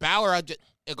 Balor.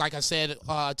 Like I said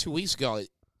 2 weeks ago,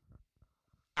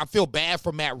 I feel bad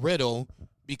for Matt Riddle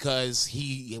because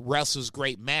he wrestles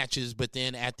great matches, but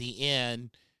then at the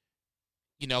end,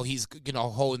 he's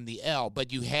holding the L.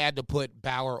 But you had to put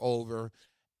Balor over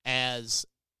as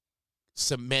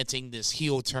cementing this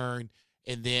heel turn,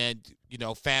 and then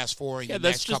fast forward the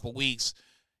next couple weeks,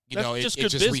 it's just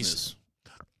good business.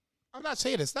 I'm not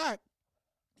saying it's not,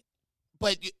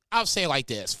 but I'll say it like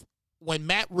this: when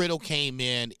Matt Riddle came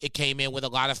in, it came in with a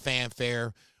lot of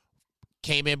fanfare.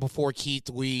 Came in before Keith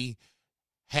Lee,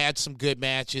 had some good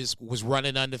matches, was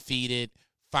running undefeated,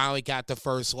 finally got the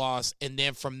first loss, and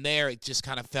then from there it just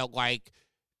kind of felt like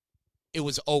it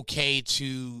was okay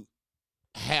to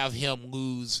have him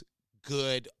lose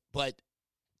good but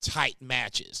tight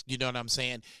matches. You know what I'm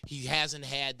saying? He hasn't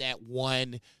had that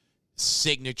one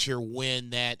signature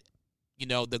win that,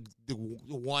 the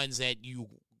ones that you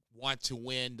want to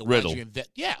win. The Riddle. Ones you invest.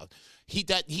 Yeah. He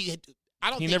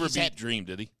never beat Dream,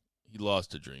 did he? He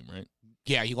lost to Dream, right?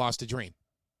 Yeah, he lost to Dream.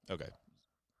 Okay.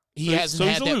 He's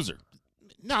a loser.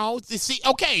 No, see,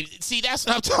 that's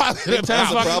what I'm talking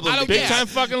about. Big time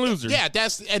fucking loser. Yeah,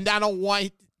 and I don't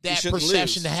want that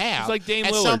perception to have. It's like Dame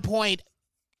At Lillard. some point,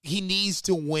 he needs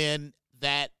to win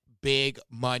that big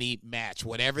money match.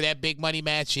 Whatever that big money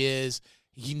match is,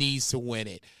 he needs to win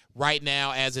it. Right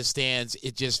now, as it stands,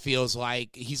 it just feels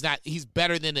like he's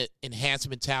better than an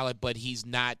enhancement talent, but he's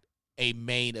not a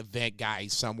main event guy.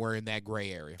 Somewhere in that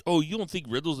gray area. Oh, you don't think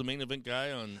Riddle's a main event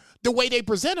guy on the way they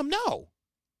present him? No.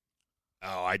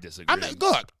 Oh, I disagree.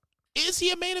 Look, is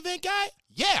he a main event guy?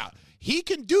 Yeah, he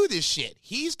can do this shit.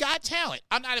 He's got talent.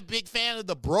 I'm not a big fan of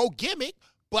the bro gimmick,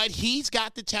 but he's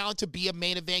got the talent to be a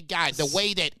main event guy. The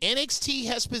way that NXT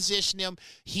has positioned him,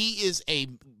 he is a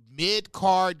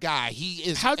mid-card guy. He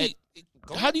is. How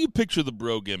do you picture the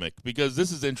bro gimmick? Because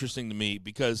this is interesting to me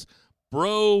because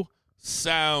bro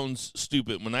sounds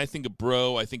stupid. When I think of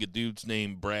bro, I think of dudes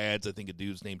named Brads. I think of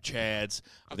dudes named Chads.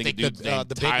 I think of dudes named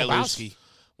the Tylers. Big Lebowski.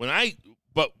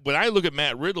 When I look at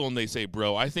Matt Riddle and they say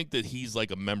bro, I think that he's like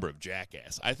a member of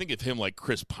Jackass. I think of him like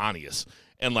Chris Pontius,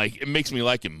 and like it makes me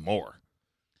like him more.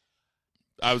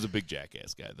 I was a big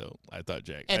Jackass guy though. I thought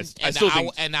Jackass.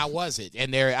 I wasn't.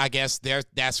 And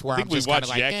that's where I'm just kind of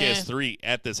like, Jackass 3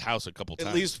 at this house a couple times.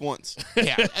 At least once.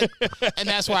 Yeah. And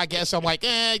that's why I guess I'm like,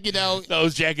 No, it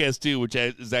was Jackass 2, which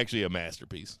is actually a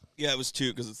masterpiece. Yeah, it was 2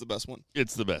 because it's the best one.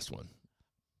 It's the best one.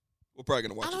 We're probably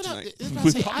going to watch it tonight.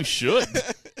 We probably should.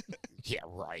 Yeah,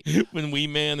 right. When Wee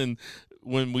Man and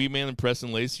when Wee Man and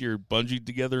Preston Lacey are bungeed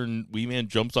together and Wee Man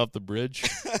jumps off the bridge?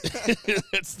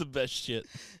 That's the best shit.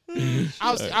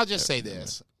 I'll just say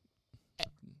this.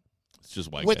 It's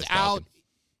just white guys Without talking.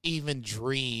 even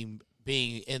Dream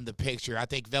being in the picture, I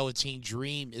think Velveteen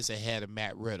Dream is ahead of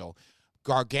Matt Riddle.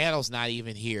 Gargano's not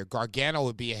even here. Gargano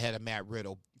would be ahead of Matt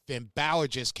Riddle. Finn Balor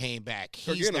just came back.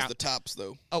 Gargano's the tops,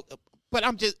 though. Oh, but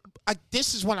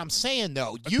this is what I'm saying,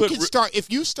 though. If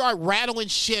you start rattling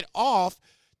shit off,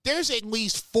 there's at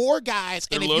least 4 guys.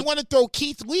 And if you want to throw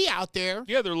Keith Lee out there.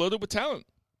 Yeah, they're loaded with talent.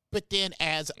 But then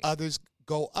as others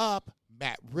go up,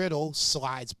 Matt Riddle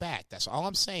slides back. That's all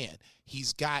I'm saying.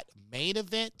 He's got main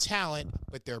event talent,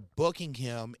 but they're booking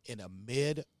him in a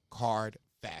mid-card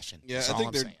fashion. Yeah, That's I all think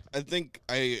I'm they're. saying. I think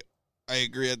I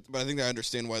agree, but I think I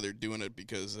understand why they're doing it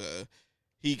because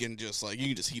he can just you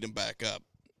can just heat him back up.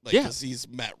 Because he's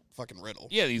Matt fucking Riddle.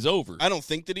 Yeah, he's over. I don't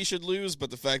think that he should lose, but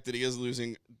the fact that he is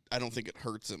losing, I don't think it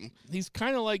hurts him. He's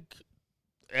kind of like,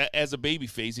 as a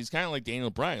babyface, he's kind of like Daniel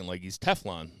Bryan. Like, he's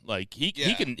Teflon. Like, he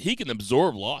can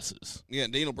absorb losses. Yeah,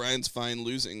 Daniel Bryan's fine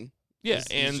losing. Yeah,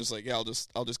 he's just like, I'll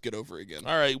just get over it again.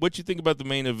 All right, what you think about the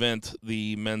main event,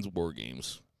 the men's War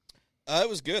Games? It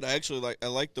was good. I actually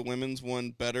like the women's one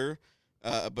better,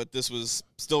 but this was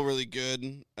still really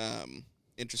good.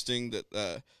 Interesting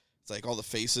that it's like all the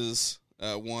faces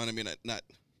won. I mean,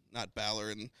 not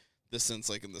Balor in this sense,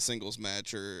 like in the singles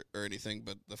match or anything,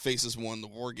 but the faces won the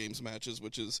War Games matches,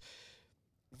 which is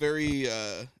very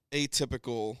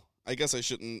atypical. I guess I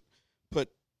shouldn't put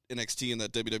NXT in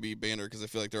that WWE banner because I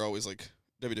feel like they're always like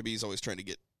WWE's always trying to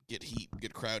get heat,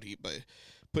 get crowd heat by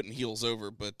putting heels over,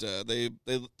 but they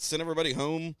sent everybody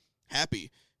home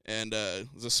happy, and it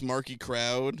was a smarky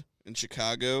crowd in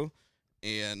Chicago.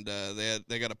 And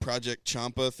they got a Project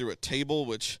Ciampa through a table,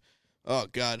 which, oh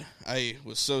god, I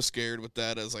was so scared with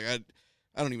that. I was like,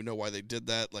 I don't even know why they did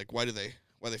that. Like, why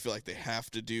they feel like they have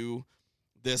to do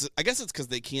this? I guess it's because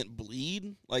they can't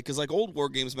bleed. Like, because old War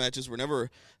Games matches were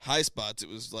never high spots. It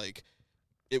was like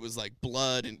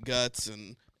blood and guts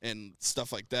and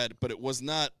stuff like that. But it was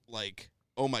not like,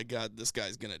 oh my god, this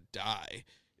guy's gonna die.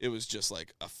 It was just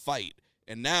like a fight.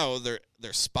 And now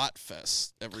they're spot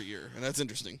fests every year, and that's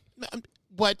interesting.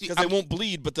 Because they won't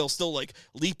bleed, but they'll still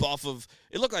leap off of.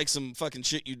 It looked like some fucking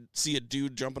shit you'd see a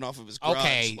dude jumping off of his garage.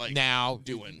 Okay,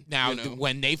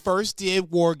 when they first did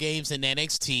War Games in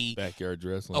NXT, backyard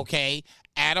wrestling. Okay,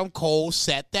 Adam Cole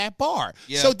set that bar.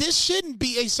 Yeah. So this shouldn't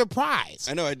be a surprise.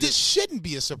 I know. This shouldn't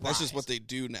be a surprise. That's just what they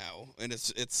do now, and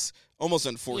it's almost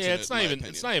unfortunate. Yeah,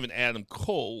 it's not even Adam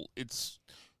Cole. It's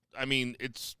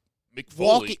Mick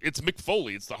Foley. It's Mick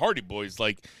Foley. It's the Hardy Boys.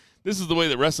 Like, this is the way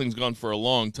that wrestling's gone for a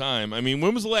long time. I mean,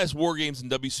 when was the last War Games in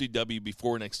WCW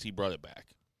before NXT brought it back?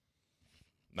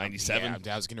 97?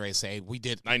 Yeah, I was getting ready to say, we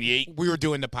did. 98? We were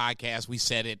doing the podcast. We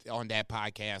said it on that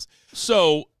podcast.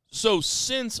 So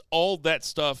since all that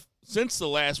stuff, since the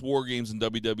last War Games in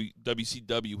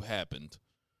WCW happened,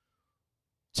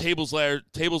 tables,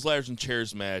 ladders, and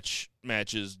chairs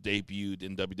matches debuted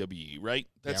in WWE, right?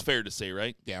 That's fair to say,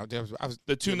 right? Yeah.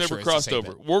 The two never crossed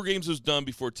over. War Games was done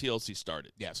before TLC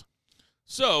started. Yes.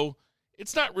 So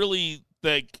it's not really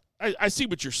like I see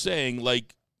what you're saying,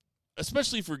 like,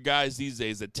 especially for guys these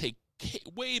days that take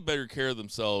way better care of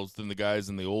themselves than the guys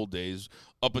in the old days,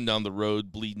 up and down the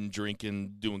road, bleeding,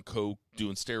 drinking, doing coke,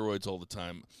 doing steroids all the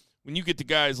time. When you get to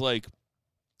guys like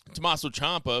Tommaso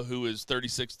Ciampa, who is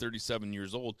 36, 37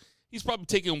 years old, he's probably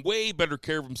taking way better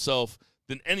care of himself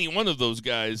than any one of those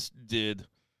guys did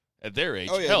at their age.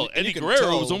 Oh, yeah. Hell, And Eddie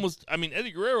Guerrero was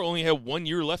Eddie Guerrero only had 1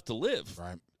 year left to live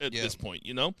at this point,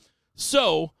 you know?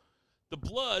 So the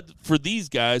blood for these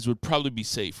guys would probably be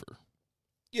safer.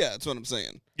 Yeah, that's what I'm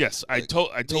saying. Yes, I totally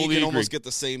agree. You can almost get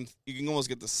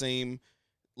the same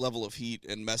level of heat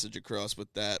and message across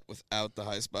with that without the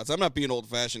high spots. I'm not being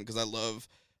old-fashioned because I love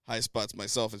high spots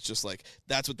myself. It's just like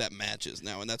that's what that match is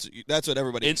now, and that's what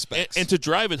everybody expects. And to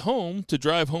drive home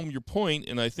your point,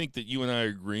 and I think that you and I are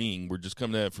agreeing, we're just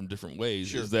coming at it from different ways,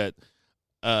 Sure. is that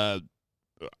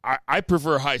I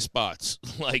prefer high spots.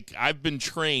 Like, I've been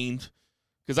trained,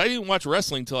 because I didn't watch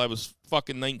wrestling until I was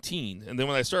fucking 19, and then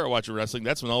when I started watching wrestling,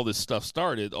 that's when all this stuff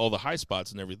started, all the high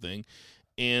spots and everything,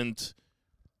 and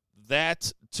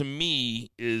that, to me,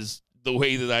 is the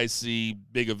way that I see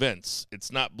big events.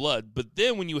 It's not blood. But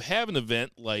then when you have an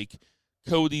event like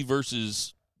Cody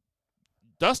versus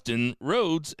Dustin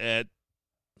Rhodes at,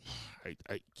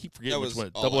 I keep forgetting which one,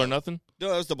 Double or Nothing? No,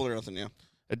 that was Double or Nothing, yeah.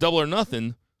 At Double or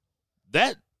Nothing,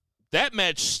 that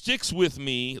match sticks with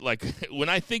me. Like, when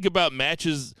I think about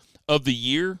matches of the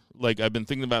year, like, I've been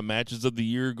thinking about matches of the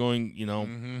year going,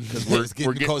 because we're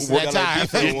getting close to that time.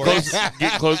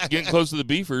 Getting close to the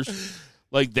beefers.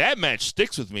 Like, that match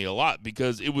sticks with me a lot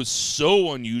because it was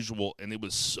so unusual and it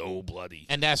was so bloody.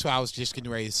 And that's what I was just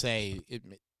getting ready to say.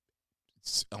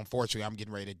 Unfortunately, I'm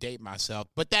getting ready to date myself,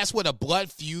 but that's what a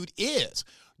blood feud is.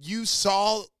 You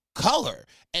saw color,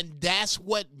 and that's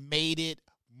what made it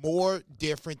more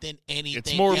different than anything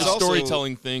It's more else. of a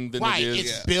storytelling thing than right. it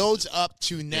is. It builds up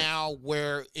to now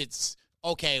where it's,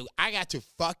 okay, I got to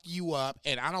fuck you up,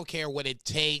 and I don't care what it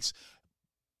takes,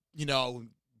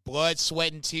 blood,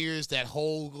 sweat, and tears, that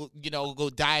whole,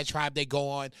 diatribe they go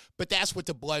on. But that's what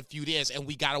the blood feud is, and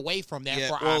we got away from that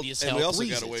for obvious health reasons. And we also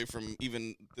got away from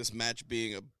even this match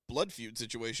being a blood feud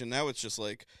situation. Now it's just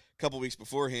like a couple weeks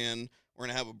beforehand, we're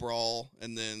going to have a brawl,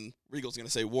 and then Regal's going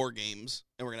to say War Games,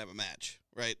 and we're going to have a match,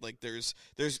 right? Like, there was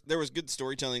good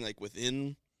storytelling, like,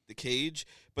 within the cage,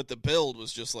 but the build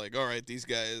was just like, all right, these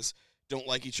guys don't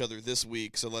like each other this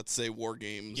week, so let's say War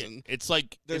Games. Yeah, and it's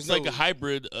like a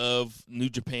hybrid of New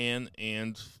Japan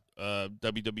and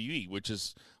WWE, which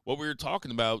is what we were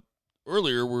talking about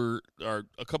earlier,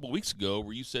 a couple weeks ago,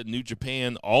 where you said New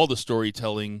Japan, all the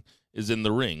storytelling is in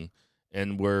the ring,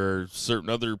 and where certain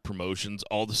other promotions,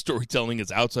 all the storytelling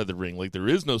is outside the ring. Like, there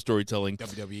is no storytelling.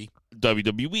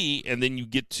 WWE, and then you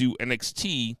get to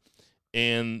NXT,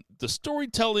 and the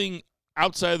storytelling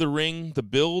outside the ring, the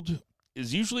build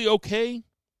is usually okay.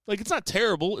 Like, it's not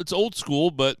terrible. It's old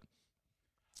school, but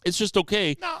it's just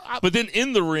okay. But then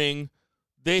in the ring,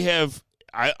 they have,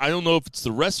 I don't know if it's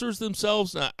the wrestlers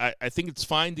themselves. I think it's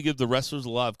fine to give the wrestlers a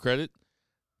lot of credit.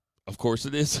 Of course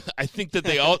it is. I think that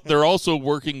they're also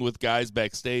working with guys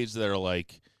backstage that are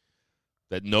like,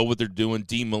 that know what they're doing.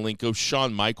 Dean Malenko,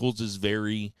 Shawn Michaels is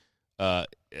very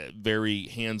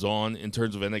hands-on in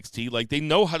terms of NXT. Like, they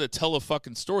know how to tell a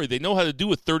fucking story. They know how to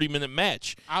do a 30-minute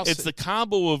match. It's the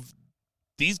combo of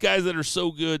these guys that are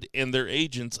so good and their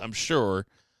agents, I'm sure,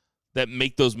 that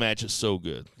make those matches so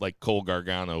good. Like Cole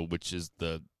Gargano, which is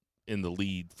in the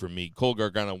lead for me. Cole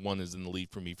Gargano 1 is in the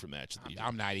lead for me for match of the year.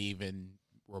 I'm not even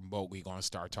remotely going to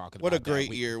start talking what about a great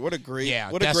that. year. What a great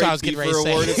that's what I was getting ready to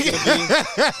say. Award it's going to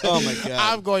be. Oh, my God.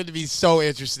 I'm going to be so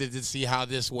interested to see how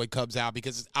this one comes out,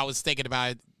 because I was thinking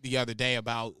about it the other day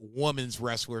about Women's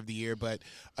Wrestler of the Year, but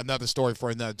another story for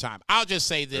another time. I'll just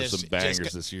say this. There's some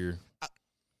bangers this year.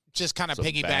 Just kind of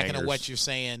piggybacking bangers. on what you're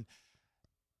saying.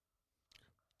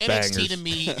 Bangers.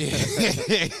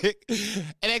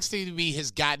 NXT to me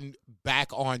has gotten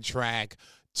back on track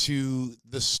to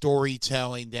the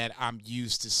storytelling that I'm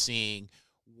used to seeing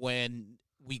when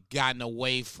we've gotten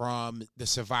away from the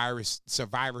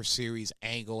Survivor Series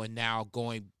angle, and now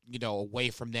going, away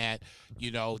from that,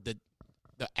 the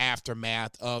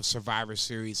aftermath of Survivor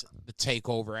Series, the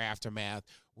Takeover aftermath,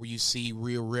 where you see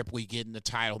Rhea Ripley getting the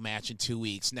title match in 2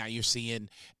 weeks. Now you're seeing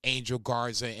Angel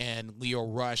Garza and Leo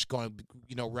Rush going,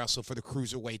 wrestle for the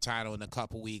Cruiserweight title in a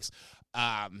couple weeks.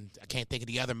 I can't think of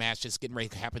the other match that's getting ready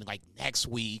to happen like next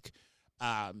week.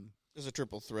 There's a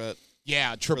triple threat.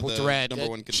 Yeah, triple threat. Number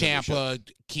one Ciampa,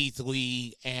 Keith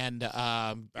Lee, and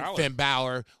Finn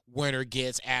Balor. Winner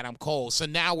gets Adam Cole. So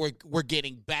now we're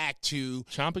getting back to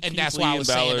Ciampa, and Keith that's Lee, why I was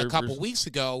and saying Balor a couple weeks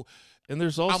ago. And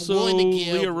there's also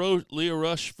Leo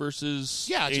Rush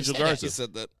versus Angel Garza. He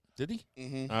said that. Did he?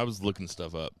 Mm-hmm. I was looking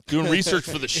stuff up. Doing research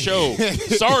for the show.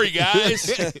 Sorry, guys.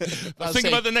 I'm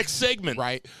thinking about the next segment.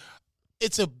 Right.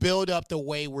 It's a build-up the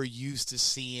way we're used to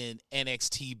seeing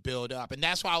NXT build up. And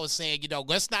that's why I was saying,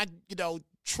 let's not,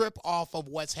 trip off of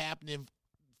what's happening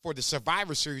for the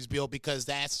Survivor Series build, because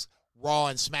that's Raw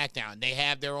and SmackDown. They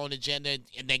have their own agenda,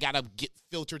 and they got to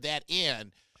filter that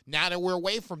in. Now that we're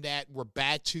away from that, we're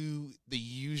back to the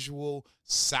usual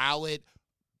solid,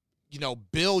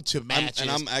 build to matches.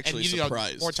 I'm actually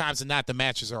surprised. More times than not, the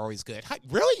matches are always good.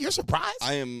 Really? You're surprised?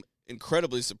 I am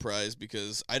incredibly surprised,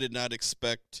 because I did not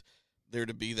expect there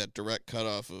to be that direct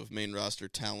cutoff of main roster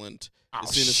talent as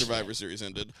soon as Survivor Series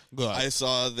ended. Good. I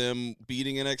saw them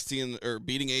beating NXT or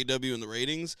beating AEW in the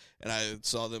ratings, and I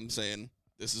saw them saying,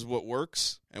 this is what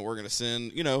works, and we're going to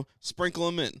send, sprinkle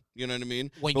them in. You know what I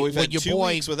mean? But we've had 2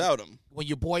 weeks without them. When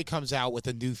your boy comes out with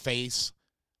a new face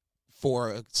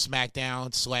for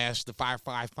SmackDown / the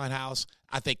Firefly Funhouse,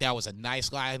 I think that was a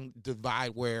nice line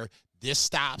divide where this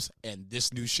stops and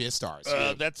this new shit starts.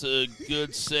 That's a good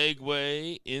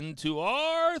segue into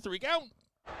our 3 count.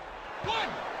 1,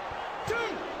 2,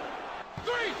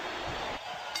 3.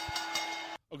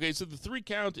 Okay, so the 3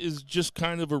 count is just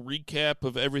kind of a recap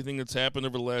of everything that's happened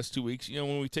over the last 2 weeks.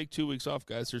 When we take 2 weeks off,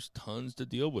 guys, there's tons to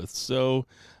deal with. So,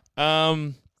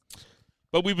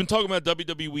 but we've been talking about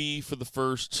WWE for the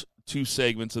first 2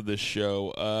 segments of this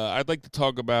show. I'd like to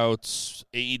talk about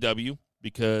AEW,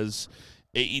 because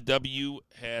AEW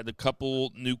had a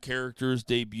couple new characters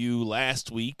debut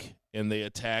last week, and they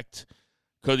attacked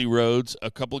Cody Rhodes, a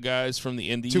couple guys from the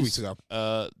Indies. 2 weeks ago.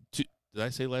 Did I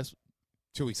say last?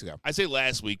 2 weeks ago. I say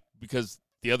last week because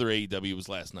the other AEW was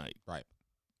last night. Right.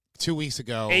 2 weeks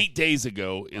ago. 8 days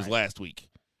ago is last week.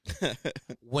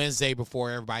 Wednesday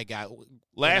before everybody got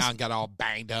all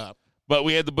banged up. But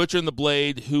we had the Butcher and the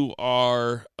Blade, who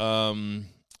are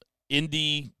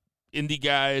indie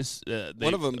guys.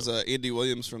 One of them's Andy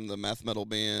Williams from the math metal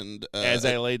band. As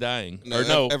I Lay Dying.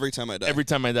 Every Time I Die. Every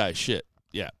Time I Die. Shit.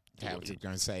 Yeah. I was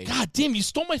going to say. God damn, you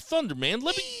stole my thunder, man.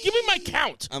 Give me my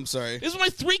count. I'm sorry. This is my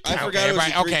 3 count. I forgot it was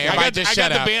your 3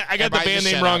 count. I got the band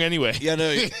name wrong anyway. Yeah, no,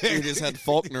 you just had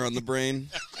Faulkner on the brain.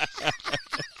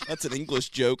 That's an English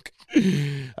joke.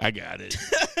 I got it.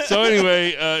 So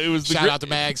anyway, it was the shout out to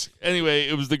Mags. Anyway,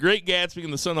 it was The Great Gatsby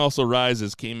and The Sun Also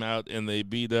Rises came out, and they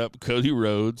beat up Cody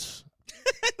Rhodes.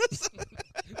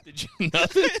 Did you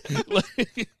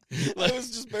nothing? I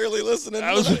was just barely listening.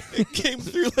 It came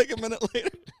through like a minute later.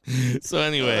 So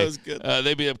anyway, that was good.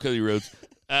 They beat up Cody Rhodes.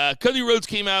 Cody Rhodes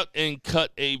came out and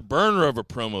cut a burner of a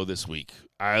promo this week.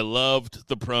 I loved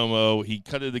the promo. He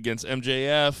cut it against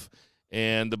MJF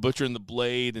and the Butcher and the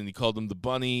Blade, and he called him the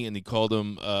Bunny, and he called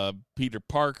him Peter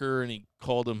Parker, and he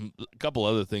called him a couple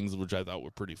other things, which I thought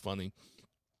were pretty funny.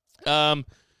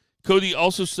 Cody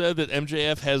also said that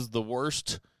MJF has the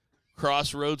worst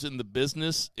crossroads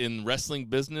in wrestling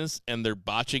business, and they're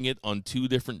botching it on 2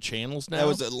 different channels now. That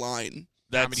was a line.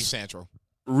 That's Comedy Central.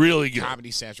 Really good.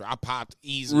 Comedy Central. I popped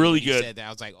easily really when good. he said that. I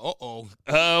was like, uh-oh.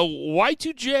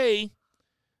 Y2J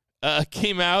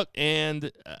came out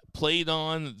and played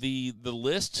on the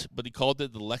list, but he called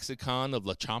it the Lexicon of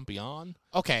Le Champion.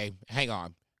 Okay, hang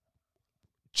on.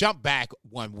 Jump back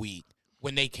 1 week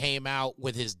when they came out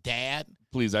with his dad.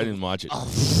 Please, I didn't watch it.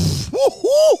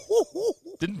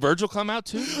 Didn't Virgil come out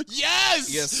too?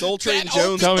 Yes. Yes, Soul Train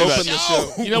Jones Tell me opened about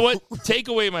the show. You know what? Take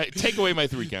away my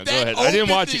 3 count. Go ahead. I didn't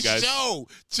watch it, guys. Show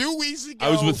 2 weeks ago. I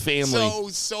was with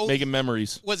family, so making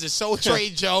memories. Was it Soul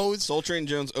Train Jones? Soul Train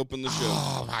Jones opened the show.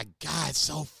 Oh my God,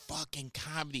 so fucking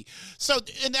comedy. So,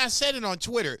 and I said it on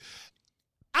Twitter.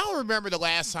 I don't remember the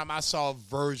last time I saw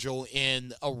Virgil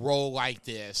in a role like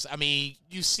this. I mean,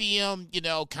 you see him,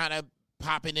 kind of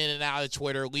popping in and out of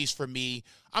Twitter, at least for me.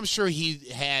 I'm sure he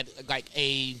had like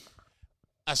a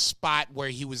spot where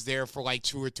he was there for like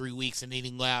 2 or 3 weeks and then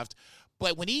he left.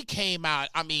 But when he came out,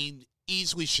 I mean,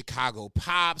 easily Chicago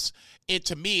pops.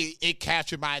 To me, it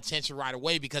captured my attention right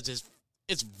away because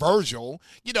it's Virgil.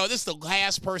 This is the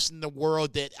last person in the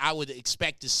world that I would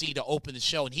expect to see to open the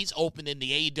show, and he's opening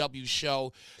the AEW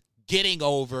show, getting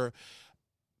over.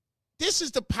 This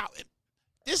is the power.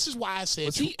 This is why I said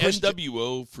was he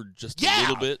NWO for just a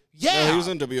little bit? Yeah, no, he was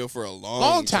NWO for a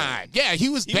long time. Yeah, he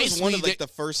was basically one of the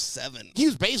first 7. He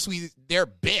was basically their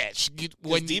bitch.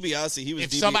 When DiBiase, he was.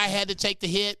 If somebody had to take the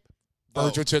hit,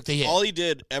 Virgil took the hit. All he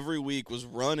did every week was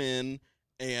run in,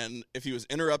 and if he was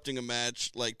interrupting a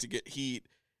match, like to get heat,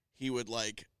 he would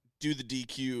like do the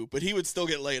DQ, but he would still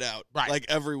get laid out, like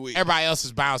every week. Everybody else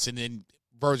is bouncing, and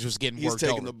Virgil's getting worked over. He's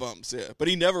taking the bumps, yeah. But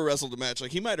he never wrestled a match.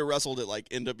 Like, he might have wrestled it like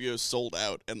NWO sold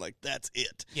out, and like that's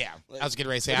it. Yeah, like, I was getting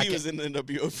ready to say he was in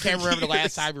NWO. For can't remember years. the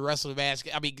last time he wrestled a match.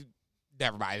 I mean,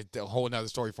 never mind. A whole other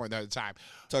story for another time.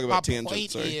 Talk about My tangent.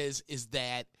 point Sorry. is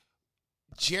that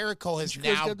Jericho has Did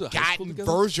you guys now go to high school gotten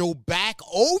together? Virgil back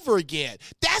over again.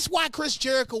 That's why Chris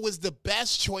Jericho was the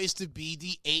best choice to be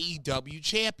the AEW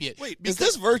champion. Wait, is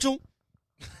this Virgil?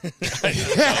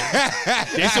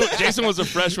 Jason was a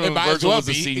freshman It when might as Virgil well was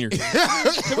a be. senior.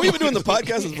 Have we been doing the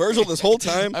podcast with Virgil this whole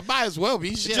time? I might as well be.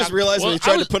 He Shit, just I'm- realized when Well, he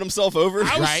tried I was- to put himself over.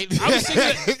 Right.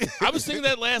 I was thinking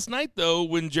that last night though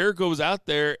when Jericho was out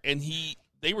there and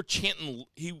they were chanting.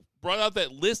 He brought out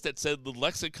that list that said the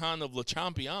Lexicon of Le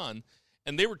Champion,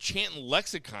 and they were chanting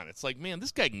Lexicon. It's like, man,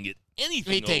 this guy can get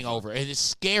anything over. And it's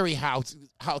scary how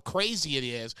crazy it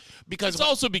is because It's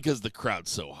also because the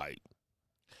crowd's so hype.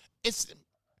 it's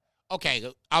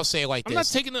okay. I'll say it like I'm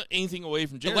this: not taking anything away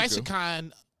from the Jericho.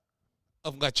 lexicon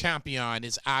of Le Champion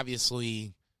is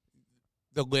obviously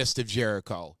the list of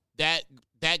Jericho. That's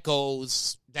going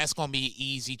to be an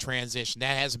easy transition.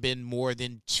 That hasn't been more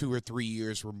than 2 or 3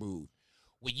 years removed.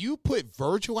 When you put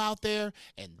Virgil out there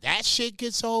and that shit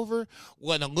gets over,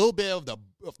 when a little bit of the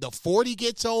 40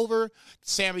 gets over,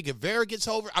 Sammy Guevara gets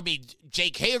over. I mean,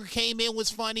 Jake Hager came in,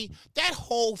 was funny. That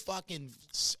whole fucking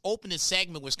opening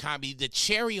segment was comedy. The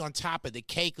cherry on top of the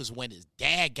cake was when his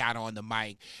dad got on the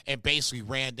mic and basically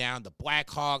ran down the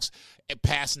Blackhawks and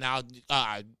passing out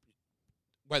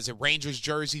Rangers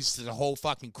jerseys to the whole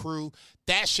fucking crew.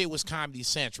 That shit was Comedy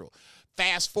Central.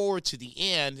 Fast forward to the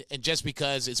end, and just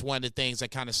because it's one of the things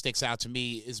that kind of sticks out to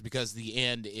me is because the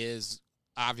end is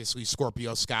obviously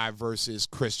Scorpio Sky versus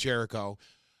Chris Jericho.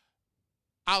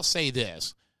 I'll say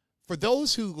this. For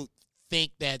those who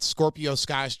think that Scorpio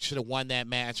Sky should have won that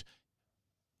match,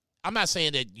 I'm not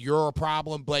saying that you're a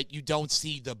problem, but you don't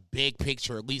see the big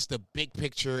picture, at least the big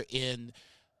picture in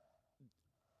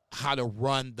how to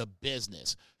run the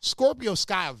business. Scorpio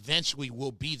Sky eventually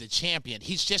will be the champion.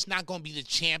 He's just not going to be the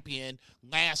champion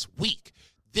last week.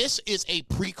 This is a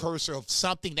precursor of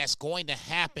something that's going to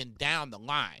happen down the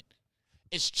line.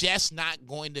 It's just not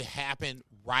going to happen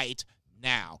right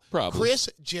now. Probably. Chris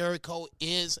Jericho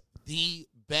is the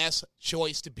best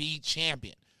choice to be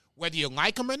champion. Whether you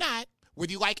like him or not,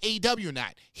 whether you like AEW or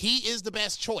not, he is the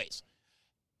best choice.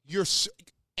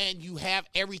 And you have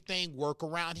everything work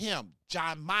around him.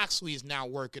 Jon Moxley is now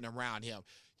working around him.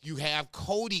 You have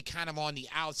Cody kind of on the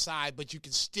outside, but you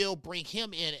can still bring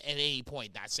him in at any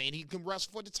point. Not saying he can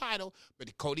wrestle for the title,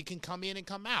 but Cody can come in and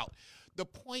come out. The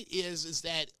point is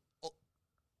that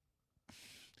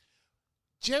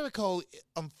Jericho,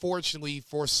 unfortunately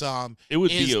for some,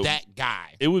 is that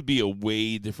guy. It would be a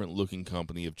way different looking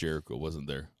company if Jericho wasn't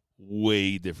there.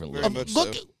 Way different looking.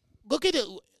 Look at it.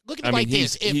 Look at it like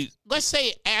this. If let's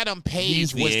say Adam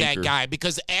Page was that guy,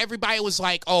 because everybody was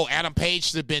like, "Oh, Adam Page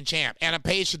should have been champ. Adam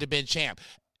Page should have been champ."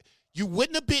 You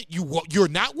wouldn't have been. You're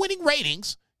not winning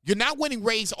ratings. You're not winning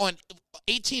ratings on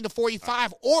 18 to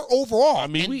 45 or overall. I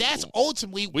mean, and that's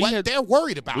ultimately what they're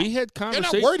worried about. We had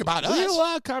conversations. They're not worried about us. We had a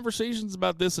lot of conversations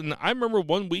about this, and I remember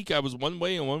one week I was one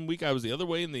way, and one week I was the other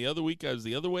way, and the other week I was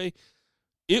the other way.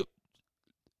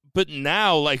 But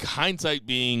now, like hindsight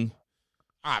being.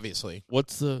 Obviously.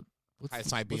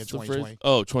 Hindsight being 2020?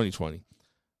 Oh, 2020.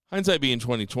 Hindsight being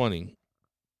 2020.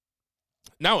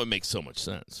 Now it makes so much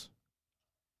sense.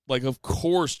 Like, of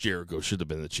course Jericho should have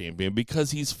been the champion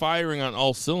because he's firing on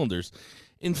all cylinders.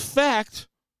 In fact,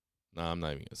 no, I'm not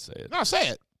even going to say it. No, say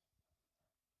it.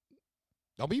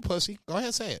 Don't be a pussy. Go ahead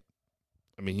and say it.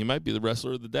 I mean, he might be the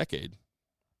wrestler of the decade.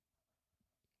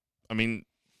 I mean,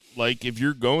 like, if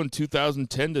you're going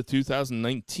 2010 to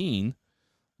 2019...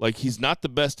 Like, he's not the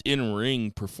best in-ring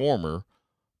performer,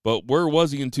 but where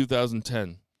was he in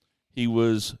 2010? He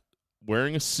was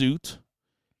wearing a suit.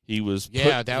 He was he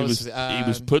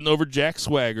was putting over Jack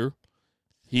Swagger.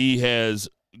 He has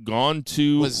gone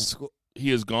to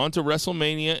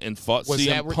WrestleMania and fought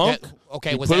CM Punk.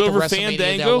 Okay, was put that over the WrestleMania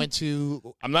Fandango? that went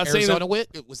to I'm not Arizona saying that, with?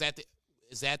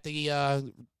 Is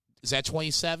that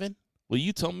 27? Well,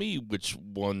 you tell me which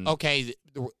one. Okay,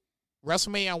 the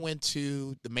WrestleMania I went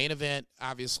to, the main event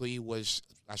obviously was,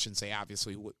 I shouldn't say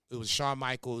obviously, it was Shawn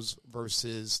Michaels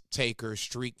versus Taker,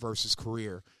 Streak versus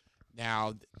Career.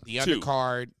 Now, the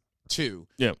undercard, the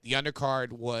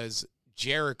undercard was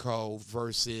Jericho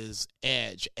versus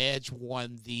Edge. Edge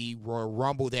won the Royal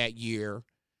Rumble that year.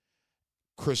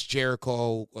 Chris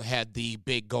Jericho had the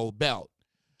big gold belt.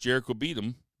 Jericho beat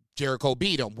him,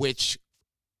 which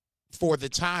for the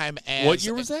time as... What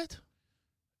year was that?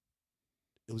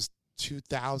 It was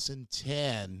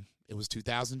 2010.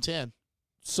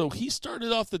 So he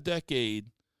started off the decade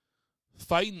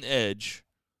fighting Edge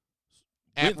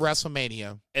at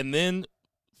WrestleMania, and then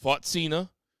fought Cena,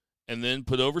 and then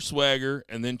put over Swagger,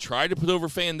 and then tried to put over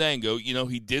Fandango. You know,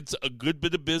 he did a good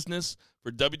bit of business for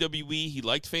WWE. He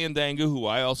liked Fandango, who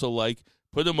I also like.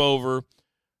 Put him over.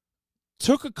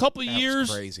 Took a couple years.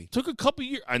 Crazy.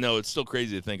 I know, it's still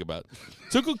crazy to think about.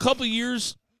 Took a couple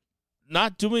years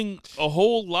not doing a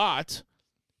whole lot,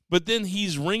 but then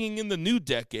he's ringing in the new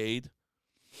decade,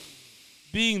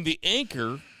 being the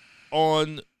anchor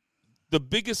on the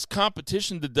biggest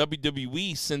competition to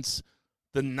WWE since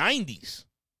the 90s.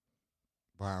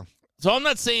 Wow. So I'm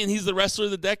not saying he's the wrestler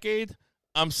of the decade.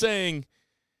 I'm saying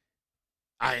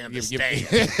I understand.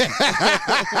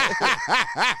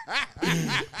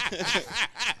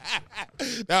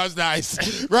 That was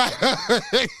nice. Right.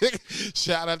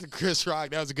 Shout out to Chris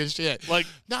Rock. That was a good shit. Like,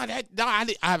 I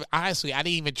honestly, I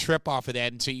didn't even trip off of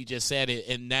that until you just said it.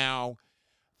 And now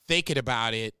thinking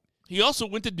about it. He also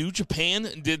went to New Japan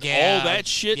and did all that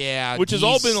shit. Yeah. Which has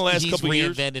all been the last couple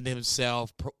years. He's reinvented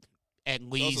himself at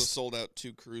least. He also sold out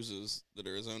 2 cruises that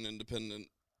are his own independent,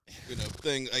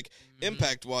 thing. Like,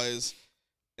 impact-wise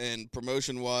and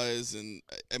promotion-wise. And,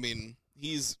 I mean,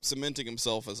 he's cementing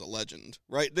himself as a legend,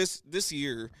 right? This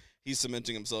year, he's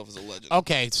cementing himself as a legend.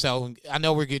 Okay, so I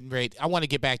know we're getting ready. I want to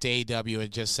get back to AEW in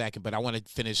just a second, but I want to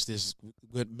finish this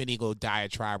mini little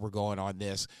diatribe we're going on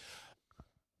this.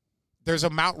 There's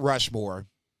a Mount Rushmore.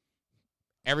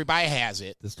 Everybody has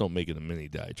it. This don't make it a mini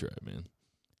diatribe, man.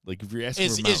 Like, if you're asking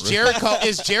for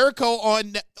is Jericho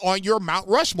on your Mount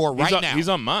Rushmore now? He's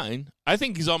on mine. I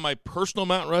think he's on my personal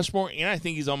Mount Rushmore, and I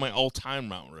think he's on my all-time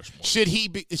Mount Rushmore. Should he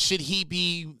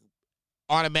be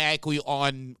automatically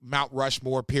on Mount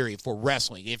Rushmore, period, for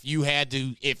wrestling. If you had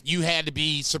to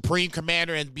be Supreme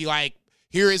Commander and be like,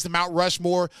 here is the Mount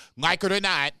Rushmore, like it or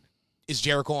not, is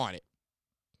Jericho on it?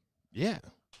 Yeah.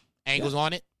 Angle's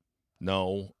on it?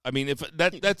 No. I mean, if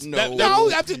that's No.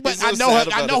 But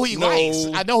I know who he likes.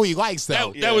 I know who he likes,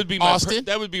 though. That would be my Austin?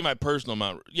 that would be my personal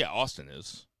amount. Yeah, Austin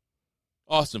is.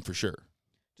 Austin for sure.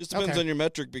 Just depends on your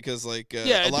metric because, like,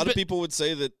 Yeah, a lot of people would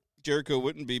say that Jericho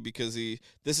wouldn't be because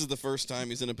this is the first time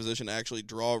he's in a position to actually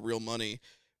draw real money.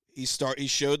 He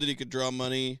showed that he could draw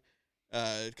money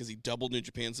because he doubled New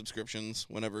Japan subscriptions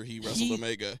whenever he wrestled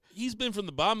Omega. He's been from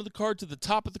the bottom of the card to the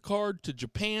top of the card to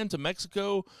Japan to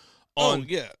Mexico. On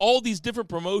all these different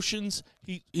promotions,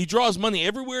 he draws money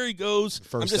everywhere he goes.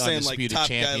 First I'm just saying, like, undisputed top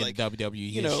champion guy, like,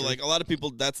 WWE you know, history. like a lot of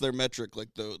people, that's their metric. Like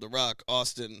the Rock,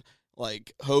 Austin,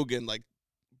 like Hogan, like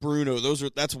Bruno.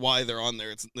 That's why they're on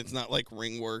there. It's not like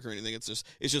ring work or anything. It's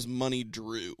just money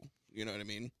drew. You know what I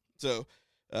mean? So,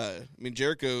 I mean,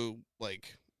 Jericho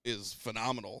like is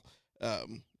phenomenal.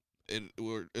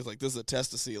 It's like this is a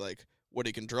test to see like what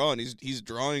he can draw, and he's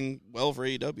drawing well for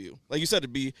AEW. Like you said,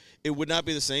 it would not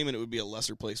be the same, and it would be a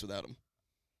lesser place without him.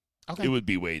 Okay. It would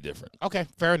be way different. Okay,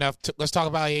 fair enough. Let's talk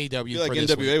about AEW. Be like for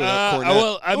this NWA week. without Cornette.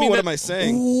 Well, I mean, what am I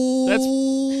saying? Ooh,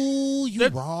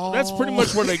 That's wrong. That's pretty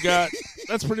much what I got.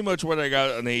 That's pretty much what I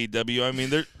got on AEW. I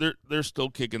mean, they're still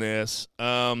kicking ass.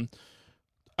 I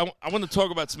want to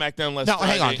talk about SmackDown last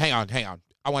Friday. Hang on.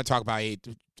 I want to talk about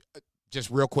AEW just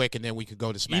real quick, and then we could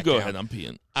go to SmackDown. You go ahead. I'm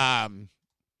peeing.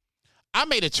 I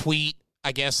made a tweet.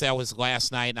 I guess that was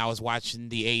last night, and I was watching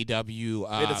the AEW.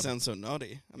 Made it sound so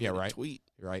naughty. I made a tweet.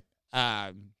 You're right.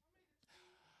 I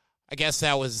guess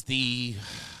that was the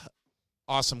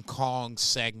Awesome Kong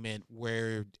segment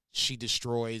where she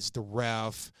destroys the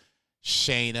ref,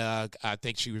 Shayna. I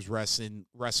think she was wrestling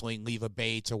Leva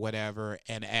Bates or whatever,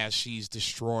 and as she's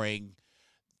destroying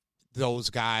those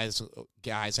guys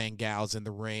and gals in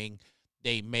the ring,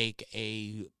 they make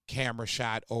a camera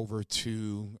shot over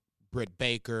to Britt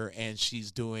Baker, and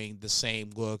she's doing the same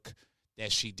look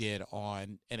that she did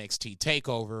on NXT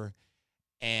Takeover,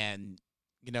 and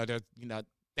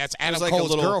that's Adam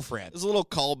Cole's girlfriend. It was a little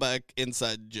callback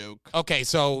inside joke. Okay,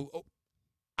 so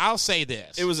I'll say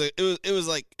this: it was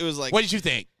like what did you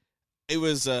think? It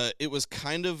was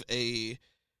kind of a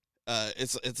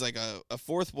it's like a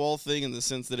fourth wall thing in the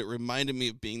sense that it reminded me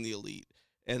of Being the Elite,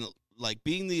 and like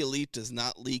Being the Elite does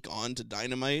not leak on to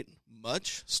Dynamite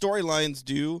much. Storylines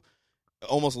do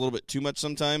almost a little bit too much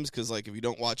sometimes because like if you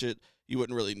don't watch it, you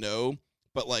wouldn't really know.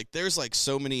 But like there's like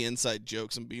so many inside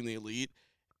jokes in Being the Elite,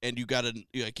 and you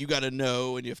gotta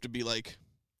know, and you have to be like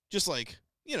just like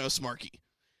smarky,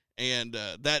 and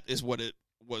that is what it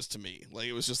was to me. Like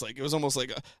it was just like it was almost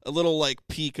like a little like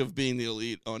peak of Being the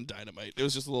Elite on Dynamite. It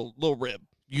was just a little rib.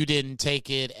 You didn't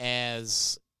take it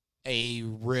as a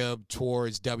rib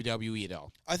towards WWE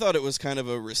though. I thought it was kind of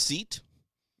a receipt.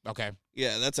 Okay.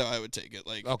 Yeah, that's how I would take it.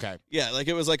 Like, okay. Yeah, like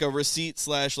it was like a receipt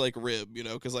 / like rib,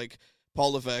 because like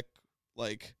Paul Levesque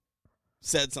like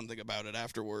said something about it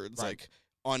afterwards, right, like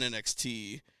on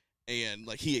NXT, and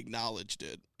like he acknowledged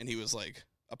it, and he was like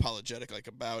apologetic like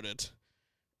about it,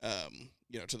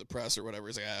 to the press or whatever.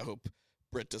 He's like, I hope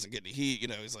Britt doesn't get any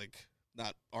heat. He's like,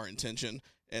 not our intention.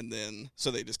 And then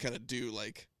so they just kind of do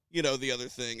like. The other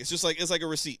thing. It's just like it's like a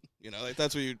receipt. Like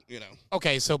that's what you.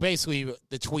 Okay, so basically,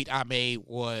 the tweet I made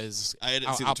was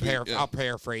I'll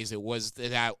paraphrase it. Was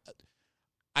that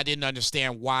I didn't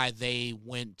understand why they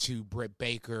went to Britt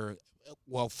Baker,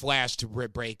 flashed to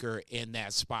Britt Baker in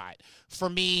that spot. For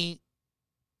me,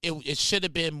 it should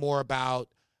have been more about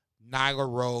Nyla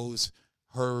Rose,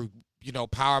 her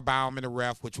powerbomb in the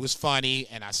ref, which was funny,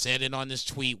 and I said it on this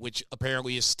tweet, which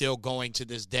apparently is still going to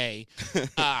this day.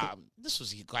 This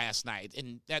was last night,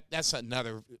 and that's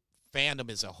another fandom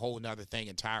is a whole nother thing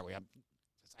entirely.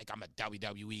 It's like I'm a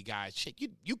WWE guy. Shit,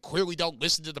 you clearly don't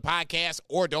listen to the podcast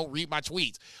or don't read my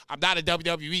tweets. I'm not a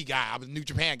WWE guy. I'm a New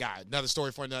Japan guy. Another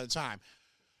story for another time.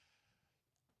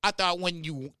 I thought when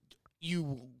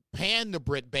you pan to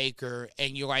Britt Baker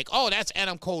and you're like, oh, that's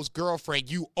Adam Cole's girlfriend,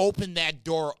 you open that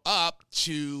door up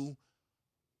to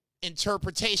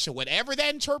interpretation. Whatever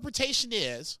that interpretation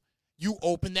is, you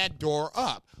open that door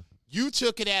up. You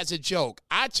took it as a joke.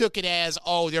 I took it as,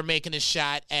 oh, they're making a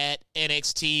shot at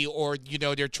NXT or,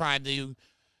 they're trying to,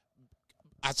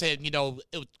 I said,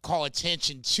 call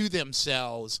attention to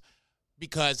themselves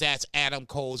because that's Adam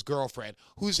Cole's girlfriend,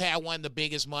 who's had one of the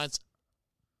biggest months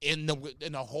in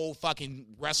the whole fucking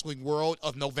wrestling world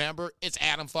of November. It's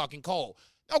Adam fucking Cole.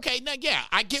 Okay, now, yeah,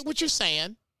 I get what you're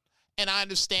saying, and I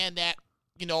understand that,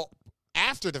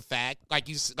 after the fact, like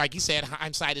you said,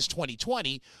 hindsight is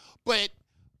 20/20, but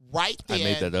right then, I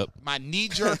made that up. my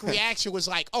knee-jerk reaction was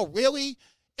like, oh, really?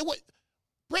 It was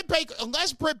Britt Baker,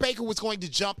 unless Britt Baker was going to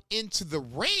jump into the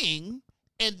ring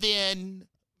and then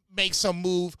make some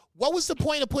move, what was the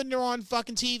point of putting her on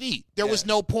fucking TV? There was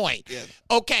no point. Yeah.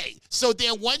 Okay, so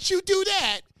then once you do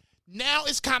that, now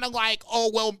it's kind of like,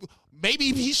 oh, well,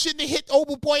 maybe he shouldn't have hit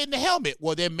old boy in the helmet.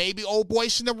 Well, then maybe old boy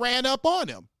shouldn't have ran up on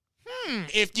him.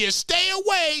 If you stay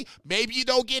away, maybe you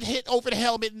don't get hit over the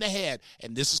helmet in the head.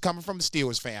 And this is coming from a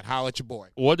Steelers fan. Holla at your boy.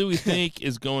 What do we think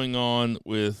is going on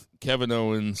with Kevin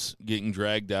Owens getting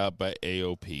dragged out by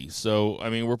AOP? So, I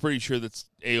mean, we're pretty sure that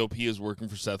AOP is working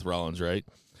for Seth Rollins, right?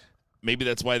 Maybe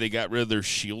that's why they got rid of their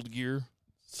Shield gear,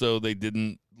 so they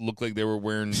didn't look like they were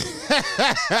wearing.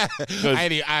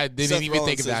 I didn't Seth even Rollins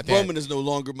think says, about that. Roman is no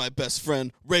longer my best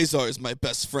friend. Razor is my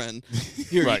best friend.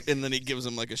 Here, Right. And then he gives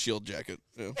him like a shield jacket.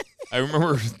 Yeah. I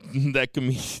remember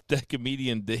that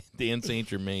comedian Dan St.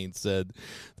 Germain said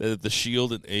that if the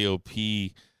Shield and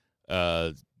AOP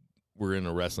were in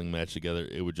a wrestling match together,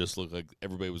 it would just look like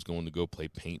everybody was going to go play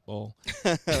paintball.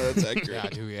 That's accurate.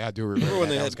 I do remember Remember when that.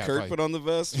 they That had was kinda Kirk funny. put on the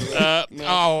vest? No.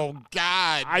 Oh,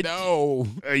 God, no.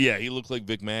 Yeah, he looked like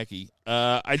Vic Mackey.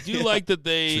 I do like that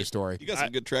they. True story. You got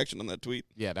some good traction on that tweet.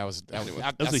 Yeah, that was That's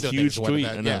I a still think huge it's one of tweet,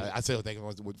 the- I know. Yeah, I still think it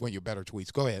was one of your better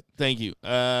tweets. Go ahead. Thank you.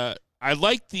 I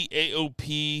like the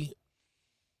AOP.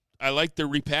 I like the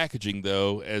repackaging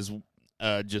though, as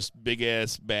just big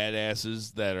ass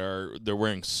badasses they're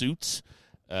wearing suits.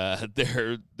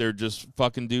 They're just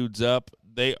fucking dudes up.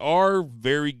 They are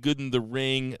very good in the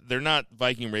ring. They're not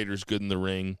Viking Raiders good in the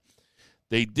ring.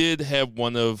 They did have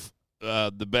one of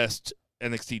the best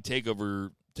NXT Takeover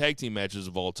tag team matches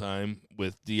of all time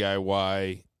with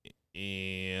DIY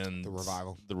and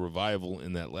The Revival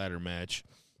in that ladder match.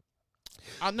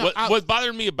 No, What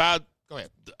bothered me about go ahead.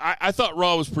 I thought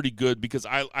Raw was pretty good because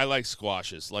I like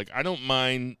squashes. Like I don't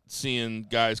mind seeing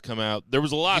guys come out. There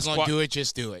was a lot You're of going to do it,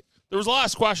 just do it. There was a lot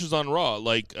of squashes on Raw.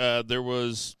 Like there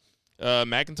was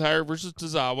McIntyre versus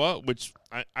Tozawa, which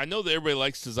I know that everybody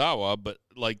likes Tozawa, but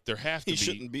like there have to He be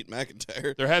shouldn't beat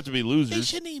McIntyre. there have to be They losers.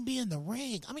 shouldn't even be in the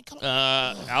ring. I mean, come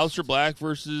on. Aleister Black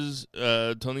versus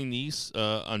Tony Nese,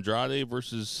 Andrade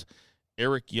versus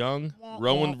Eric Young,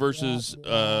 Rowan versus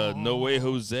No Way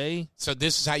Jose. So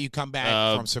this is how you come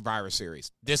back from Survivor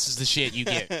Series. This is the shit you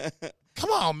get.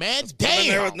 Come on, man. Damn.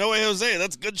 There Damn. with No Way Jose.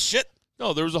 That's good shit.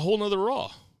 No, there was a whole nother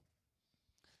Raw.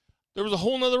 There was a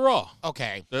whole nother Raw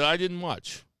Okay. that I didn't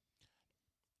watch.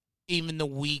 Even the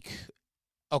week.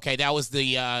 Okay, that was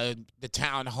the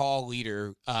town hall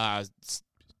leader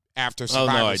after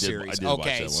Survivor I did Series. watch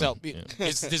Okay, that so one. Yeah.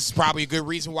 this is probably a good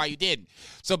reason why you didn't.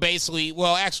 So basically,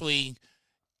 well, actually,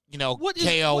 you know,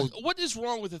 KO. What is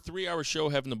wrong with a 3-hour show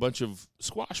having a bunch of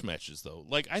squash matches, though?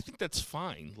 Like, I think that's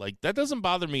fine. Like, that doesn't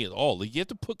bother me at all. Like, you have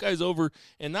to put guys over,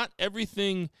 and not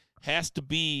everything has to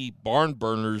be barn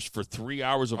burners for 3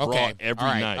 hours of Raw every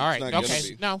all right, night. All right, It's not okay. gonna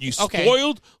be. No, You okay.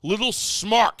 spoiled little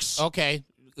smarks. Okay,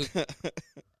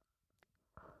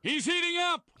 He's heating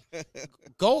up.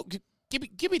 go.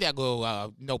 Give me that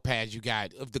little notepad you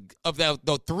got of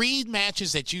the 3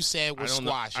 matches that you said were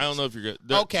squashes. I don't know if you're good.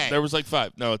 Okay. There was like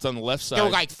 5. No, it's on the left side. There were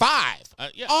like 5.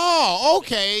 Yeah. Oh,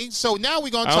 okay. So now we're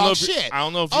gonna I don't know talk if you- shit. I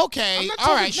don't know if you- Okay. I'm not All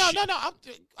talking right. shit.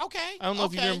 No. Okay. I don't know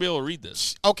if you're going to be able to read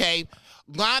this. Okay.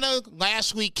 Lana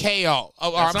Lashley KO.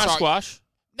 Oh, That's I'm not sorry. squash.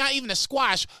 Not even a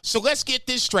squash. So let's get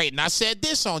this straight. And I said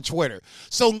this on Twitter.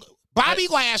 So Bobby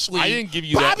Lashley. I didn't give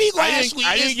you that. Bobby I didn't- Lashley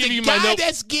I didn't is give the you my guy note.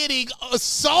 that's getting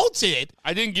assaulted.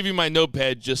 I didn't give you my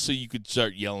notepad just so you could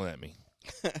start yelling at me.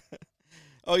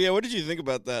 Oh, yeah. What did you think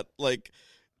about that? Like,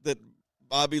 that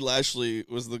Bobby Lashley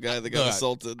was the guy that got Good.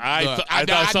 assulted. I Look, thought I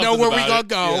know something where we about gonna it.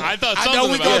 go. Yeah. I thought I know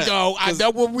something we about gonna it. go. I know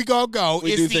where we gonna go.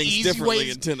 We It's do the things easy differently way.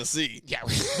 in Tennessee. Yeah.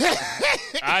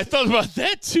 I thought about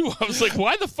that too. I was like,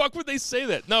 why the fuck would they say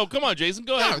that? No, come on, Jason.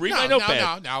 Go ahead. Read my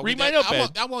notepad. No. Read my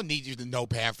notepad. I won't need you to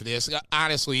notepad for this.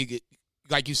 Honestly,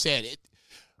 like you said,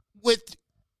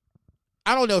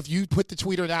 I don't know if you put the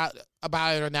tweet about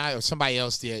it or not, or somebody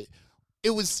else did. It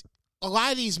was a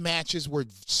lot of these matches were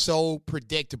so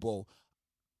predictable.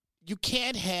 You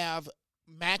can't have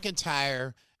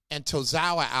McIntyre and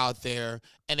Tozawa out there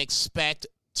and expect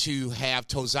to have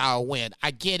Tozawa win.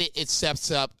 I get it. It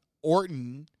sets up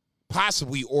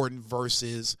possibly Orton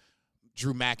versus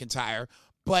Drew McIntyre.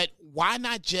 But why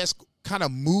not just kind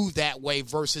of move that way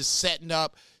versus setting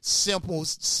up simple,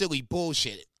 silly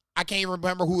bullshit? I can't even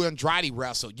remember who Andrade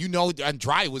wrestled. You know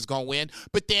Andrade was going to win,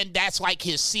 but then that's like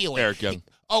his ceiling. Eric Young.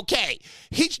 Okay.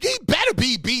 He better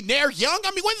be beating Eric Young.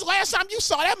 I mean, when's the last time you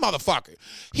saw that motherfucker?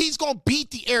 He's going to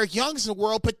beat the Eric Youngs in the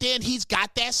world, but then he's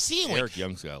got that ceiling. Eric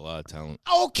Young's got a lot of talent.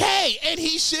 Okay, and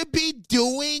he should be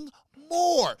doing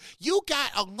more. You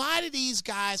got a lot of these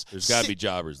guys. There's got to be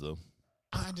jobbers, though.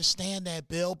 I understand that,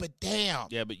 Bill, but damn.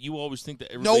 Yeah, but you always think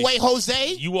that everybody... No way,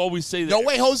 Jose? You always say that... No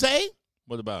way, Jose?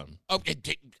 What about him? Okay,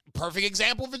 perfect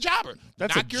example of a jobber.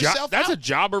 That's Knock yourself That's out. a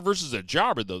jobber versus a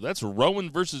jobber, though. That's Rowan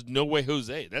versus No Way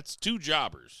Jose. That's two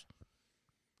jobbers.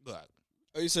 Look.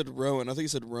 Oh, you said Rowan. I think you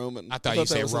said Roman. I thought you that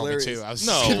said was Roman, hilarious. too. I was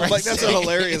No. just Like, that's a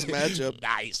hilarious matchup.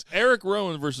 Nice. Eric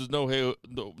Rowan versus No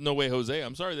Way Jose.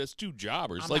 I'm sorry, that's two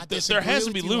jobbers. I'm like not there has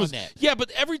to be disagreeing with you on lose. that. Yeah,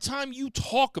 but every time you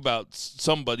talk about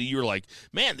somebody, you're like,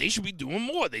 man, they should be doing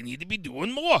more. They need to be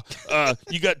doing more.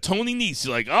 You got Tony Nese.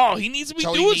 You're like, oh, he needs to be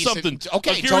Tony doing Nese- something.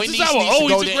 okay, Akira Tony Nese Tozawa, needs to oh,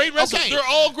 go he's a there. great wrestler. Okay. They're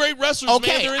all great wrestlers,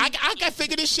 Okay, man. I got to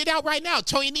figure this shit out right now.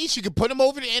 Tony Nese, you can put him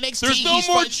over to NXT. There's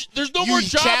no more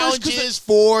jobbers. Challenges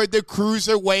for the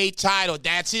Cruiserweight title.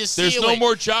 That's his There's ceiling. no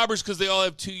more jobbers because they all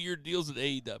have 2-year deals at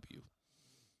AEW.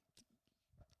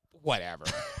 Whatever.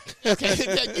 Okay,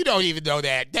 you don't even know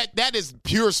that. That is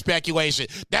pure speculation.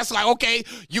 That's like, okay,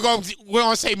 we're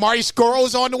gonna say Marty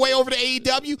Scurll's on the way over to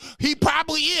AEW. He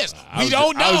probably is. We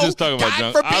don't know. I was just talking about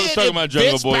God forbid, I was talking about Jungle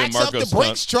Vince Boy and backs up Marcos the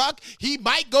Brinks truck, he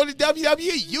might go to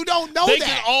WWE. You don't know They that.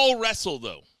 can all wrestle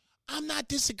though. I'm not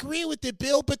disagreeing with it,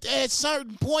 Bill, but at a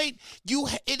certain point,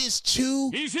 it is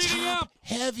too top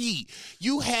heavy.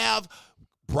 You have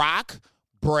Brock,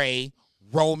 Bray,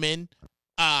 Roman,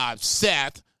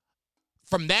 Seth.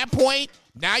 From that point,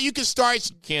 now you can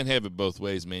start. Can't have it both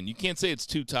ways, man. You can't say it's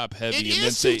too top heavy. It and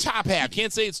is then too top heavy. You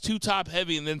can't say it's too top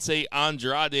heavy and then say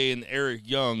Andrade and Eric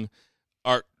Young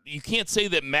are. You can't say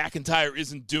that McIntyre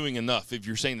isn't doing enough if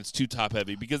you're saying it's too top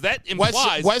heavy because that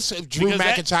implies. What's Drew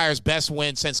McIntyre's best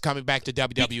win since coming back to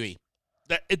WWE?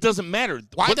 That it doesn't matter.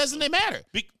 Why doesn't it matter?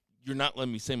 You're not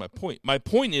letting me say my point. My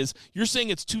point is you're saying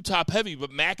it's too top heavy,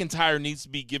 but McIntyre needs to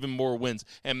be given more wins,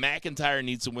 and McIntyre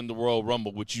needs to win the Royal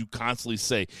Rumble, which you constantly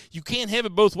say. You can't have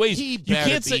it both ways. He you better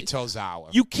can't beat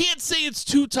Tozawa. You can't say it's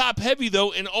too top heavy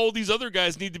though, and all these other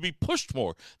guys need to be pushed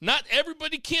more. Not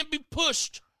everybody can't be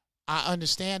pushed. I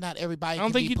understand not everybody I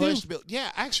don't can think be you pushed. But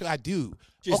yeah, actually, I do.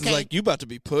 Jason's Okay. like, you about to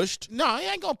be pushed? No, I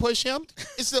ain't gonna push him.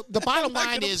 It's the bottom not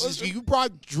line gonna is push him. you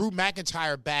brought Drew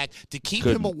McIntyre back to keep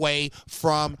him away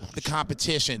from the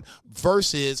competition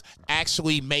versus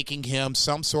actually making him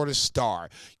some sort of star.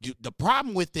 The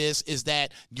problem with this is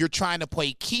that you're trying to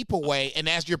play keep away, and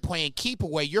as you're playing keep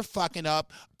away, you're fucking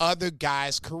up other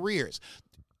guys' careers.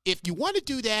 If you want to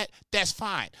do that, that's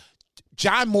fine.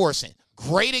 John Morrison.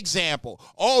 Great example.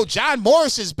 Oh, John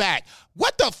Morrison's back.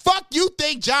 What the fuck you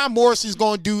think John Morrison's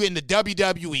going to do in the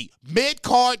WWE?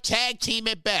 Mid-card tag team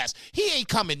at best. He ain't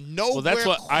coming nowhere Well, that's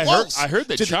what close. I heard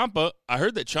that to the- Ciampa. I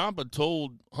heard that Ciampa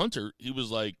told Hunter he was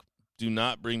like, "Do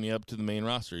not bring me up to the main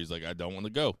roster." He's like, "I don't want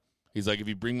to go." He's like, "If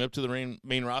you bring me up to the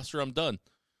main roster, I'm done."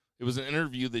 It was an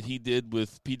interview that he did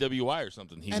with PWI or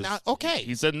something. He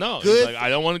said no. He's like, "I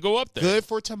don't want to go up there." Good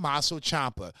for Tommaso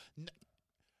Ciampa.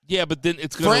 Yeah, but then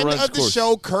it's going to Friend run its of the course.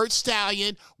 show, Kurt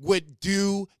Stallion, would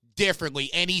do differently,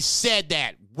 and he said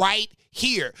that right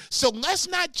here. So let's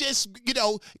not just,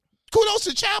 kudos to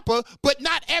Ciampa, but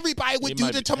not everybody would It do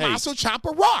might the be- Tommaso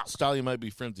Ciampa rock. Stallion might be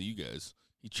friends with you guys.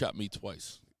 He chopped me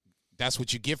twice. That's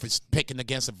what you get for picking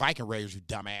against the Viking Raiders, you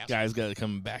dumbass. Guys got to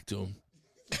come back to him.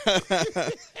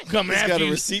 He's Coming after got a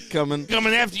you, receipt coming.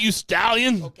 coming after you,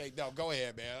 Stallion. Okay, no, go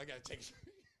ahead, man. I got to take.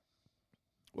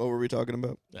 What were we talking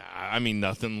about? I mean,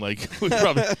 nothing. Like we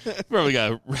probably got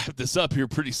to wrap this up here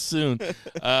pretty soon.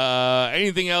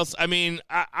 Anything else? I mean,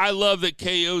 I love that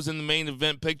KO's in the main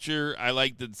event picture. I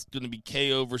like that it's going to be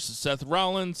KO versus Seth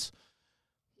Rollins.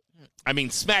 I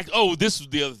mean, Oh, this is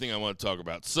the other thing I want to talk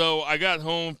about. So I got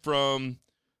home from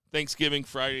Thanksgiving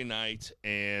Friday night,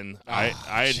 and I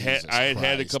had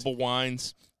had a couple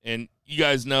wines, and you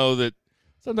guys know that.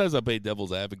 Sometimes I play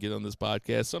devil's advocate on this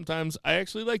podcast. Sometimes I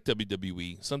actually like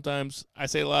WWE. Sometimes I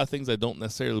say a lot of things I don't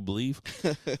necessarily believe.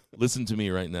 Listen to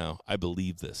me right now. I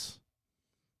believe this.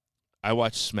 I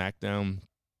watched SmackDown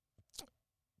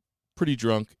pretty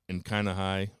drunk and kind of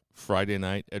high Friday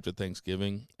night after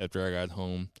Thanksgiving. After I got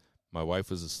home, my wife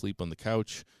was asleep on the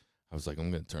couch. I was like, I'm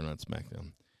going to turn on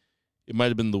SmackDown. It might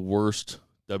have been the worst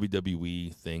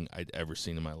WWE thing I'd ever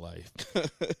seen in my life.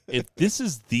 If this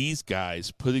is these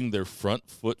guys putting their front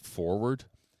foot forward,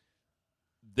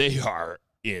 they are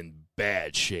in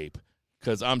bad shape.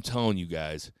 Because I'm telling you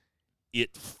guys,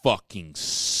 it fucking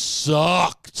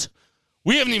sucked.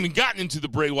 We haven't even gotten into the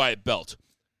Bray Wyatt belt.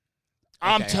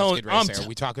 I'm telling you,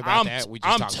 we talk about that. We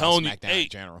just talk about SmackDown in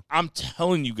general. I'm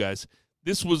telling you guys,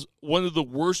 this was one of the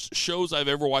worst shows I've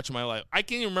ever watched in my life. I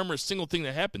can't even remember a single thing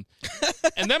that happened.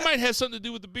 And that might have something to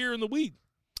do with the beer and the weed.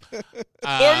 Or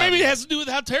maybe it has to do with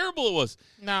how terrible it was.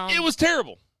 No. It was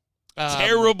terrible.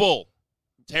 Terrible.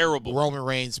 Terrible. Roman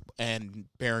Reigns and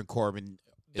Baron Corbin.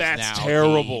 That's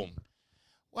terrible.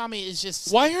 Well, I mean, it's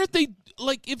just Why aren't they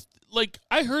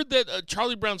I heard that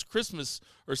Charlie Brown's Christmas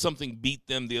or something beat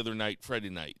them the other night, Friday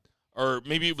night, or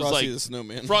maybe it was Frosty like the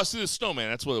Snowman. Frosty the Snowman.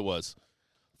 That's what it was.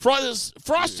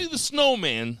 Frosty the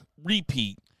Snowman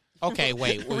repeat. Okay,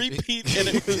 wait. Repeat, and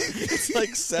it's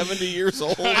like 70 years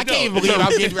old. I can't even believe I'm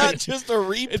getting It's not ready. just a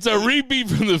repeat. It's a repeat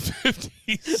from the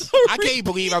 50s. I can't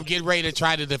believe I'm getting ready to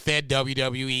try to defend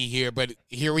WWE here, but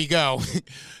here we go.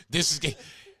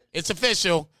 It's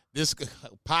official. This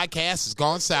podcast has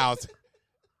gone south.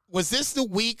 Was this the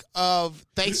week of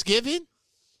Thanksgiving?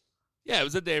 Yeah, it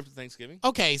was the day after Thanksgiving.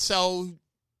 Okay, so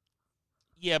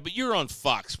Yeah, but you're on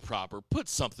Fox proper. Put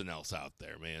something else out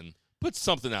there, man. Put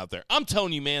something out there. I'm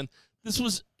telling you, man, it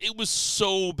was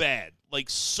so bad. Like,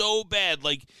 so bad.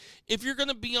 Like, if you're going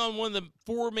to be on one of the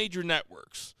 4 major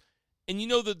networks, and you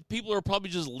know that people are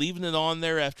probably just leaving it on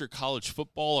there after college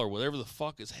football or whatever the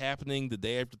fuck is happening the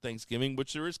day after Thanksgiving,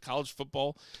 which there is college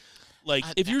football. Like,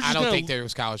 if you're just I don't think there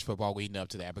was college football leading up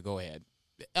to that, but go ahead.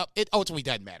 It ultimately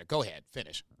doesn't matter. Go ahead.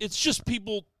 Finish. It's just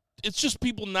people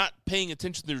not paying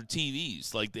attention to their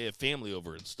TVs. Like, they have family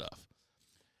over and stuff.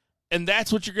 And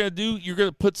that's what you're going to do? You're going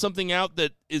to put something out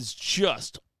that is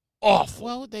just awful.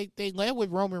 Well, they led with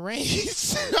Roman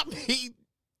Reigns. I mean,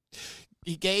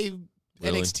 he gave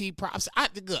Really? NXT props.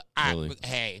 Really?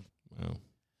 Hey, Well,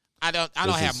 I don't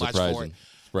have much for it.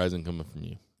 Surprising coming from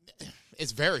you.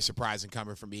 It's very surprising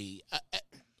coming from me.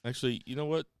 Actually, you know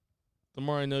what? The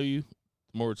more I know you,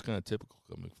 the more it's kind of typical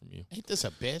coming from you. Ain't this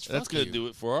a bitch? That's going to do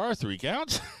it for our 3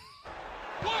 counts.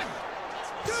 1,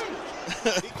 2,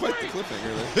 Quite the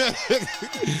cliffhanger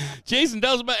there. Jason,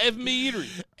 tell us about F B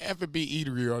Eatery. F B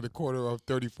Eatery on the corner of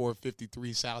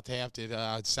 3453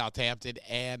 Southampton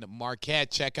and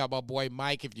Marquette. Check out my boy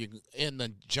Mike. If you're in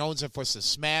the Jonesing for some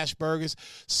smash burgers,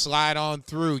 slide on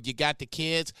through. You got the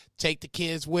kids, take the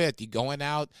kids with. You going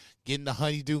out, getting the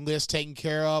honey-do list taken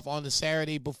care of on the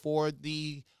Saturday before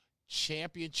the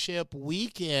championship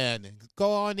weekend.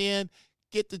 Go on in,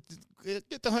 get the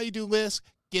honey-do list.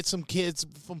 Get some kids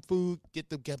some food.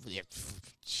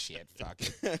 Shit, fuck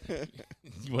it.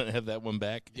 You want to have that one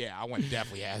back? Yeah, I want to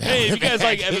definitely have that. Hey, if one you guys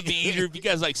back. like F B Eatery, if you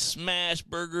guys like smash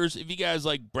burgers, if you guys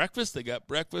like breakfast, they got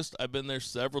breakfast. I've been there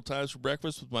several times for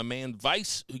breakfast with my man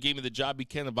Vice, who gave me the job at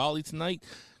Cannavale tonight.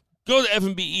 Go to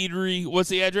F&B Eatery. What's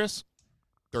the address?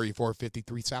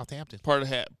 3453 Southampton.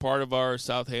 Part of our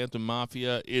Southampton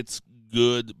Mafia. It's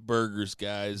good burgers,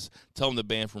 guys. Tell them the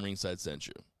band from Ringside sent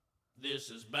you.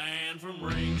 This is banned from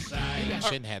Ringside. Maybe I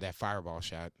shouldn't have that fireball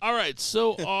shot. All right,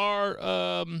 so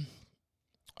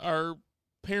our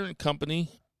parent company,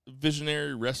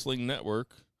 Visionary Wrestling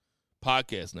Network,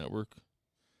 podcast network,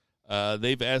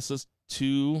 they've asked us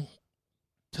to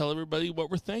tell everybody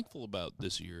what we're thankful about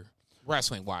this year,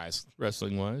 Wrestling-wise.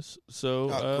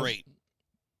 So, Great.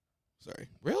 Sorry.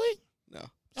 Really? No.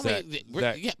 Zach,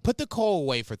 Put the coal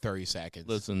away for 30 seconds.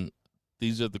 listen,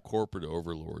 these are the corporate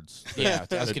overlords Yeah,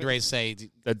 I was getting ready to say,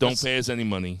 that don't pay us any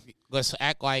money. let's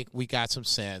act like we got some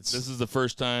sense. This is the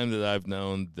first time that I've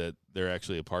known that they're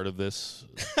actually a part of this.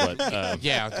 But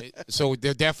Yeah, so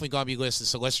they're definitely going to be listening.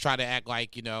 So let's try to act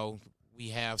like, we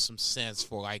have some sense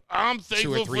for like I'm 2 or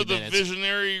thankful 3 for the minutes.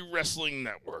 Visionary Wrestling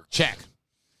Network. Check.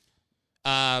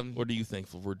 What are you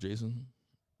thankful for, Jason?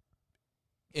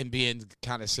 And being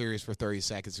kind of serious for 30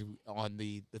 seconds on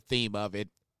the theme of it.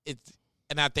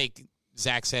 And I think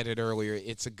Zach said it earlier,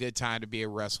 it's a good time to be a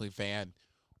wrestling fan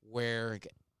where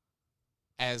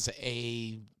as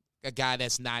a guy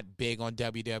that's not big on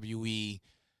WWE,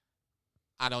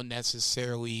 I don't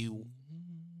necessarily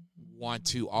want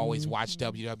to always watch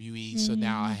WWE, so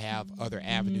now I have other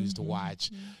avenues to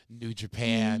watch. New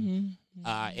Japan,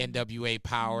 NWA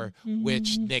Power,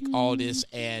 which Nick Aldis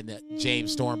and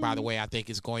James Storm, by the way, I think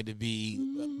is going to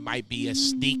might be a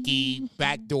sneaky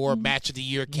backdoor match of the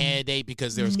year candidate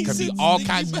because there's could be all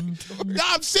kinds of. No,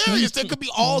 I'm serious. There could be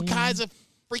all kinds of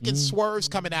freaking swerves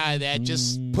coming out of that.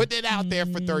 Just putting it out there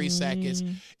for 30 seconds.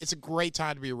 It's a great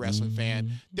time to be a wrestling fan.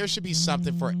 There should be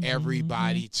something for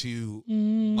everybody to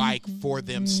like for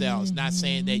themselves. Not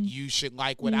saying that you should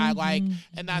like what I like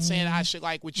and not saying I should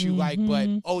like what you like, but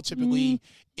ultimately,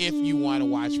 if you want to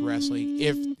watch wrestling,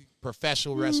 if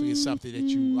professional wrestling is something that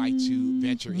you like to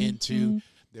venture into,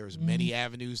 there's many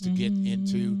avenues to get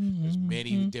into. There's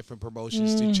many different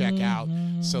promotions to check out.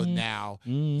 So now,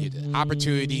 you have the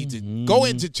opportunity to go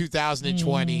into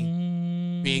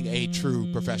 2020 being a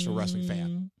true professional wrestling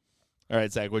fan. All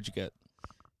right, Zach, what you got?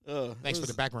 Thanks for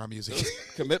the background music.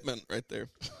 Commitment right there.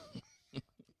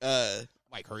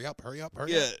 Mike, hurry up.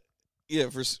 Yeah,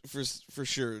 for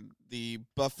sure. The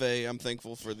buffet. I'm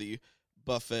thankful for the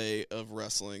buffet of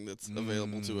wrestling that's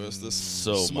available to us. This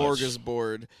So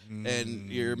smorgasbord and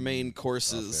your main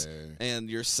courses and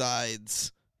your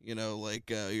sides. You know, like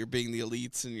you're being the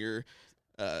elites and your,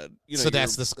 you know. So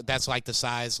that's like the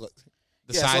size.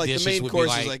 The yeah, side so like dishes the main would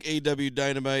course be is like AW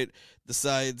Dynamite. The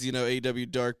sides, you know, AW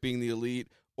Dark being the elite,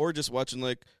 or just watching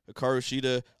like Hikaru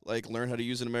Shida like learn how to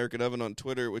use an American oven on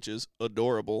Twitter, which is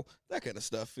adorable. That kind of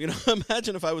stuff. You know,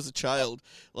 imagine if I was a child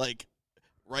like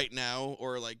right now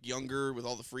or like younger with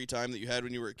all the free time that you had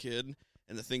when you were a kid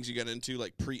and the things you got into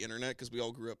like pre-internet, because we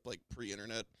all grew up like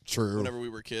pre-internet. True. Whenever we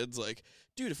were kids, like,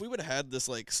 dude, if we would have had this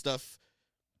like stuff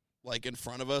like in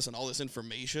front of us and all this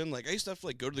information, like I used to have to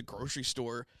like go to the grocery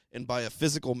store and buy a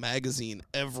physical magazine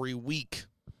every week.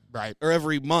 Right. Or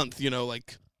every month, you know,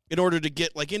 like in order to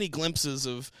get like any glimpses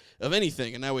of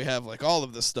anything. And now we have like all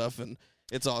of this stuff, and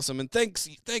it's awesome. And thanks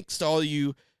to all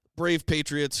you brave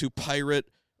patriots who pirate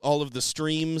all of the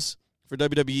streams for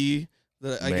WWE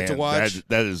that I get to watch.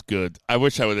 That is good. I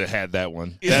wish I would have had that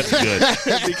one. That's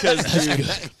good. Because dude,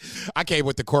 I came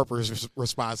with the corporate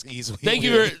response easily. Thank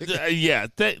you.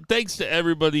 Thanks to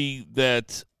everybody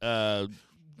that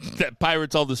that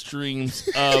pirates all the streams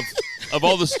of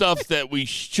all the stuff that we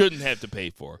shouldn't have to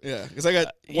pay for. yeah, because I got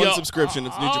one You know, subscription.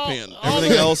 It's New Japan. all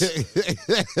Everything else,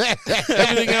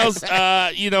 everything else,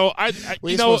 you know,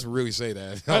 We ain't supposed to really say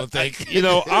that. I don't think. You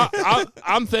know,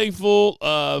 I'm thankful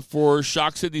for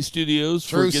Shock City Studios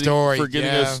for getting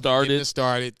us started. Getting us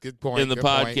started. Good point. In the good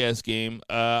podcast game.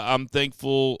 I'm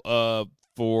thankful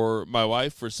for my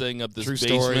wife for setting up this True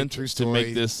story, basement true to make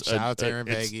story. this. Shout out to Aaron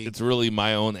Baggy. It's really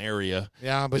my own area.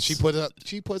 Yeah, but she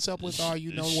puts up with all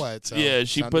you know what. So yeah,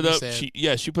 she something put to up. be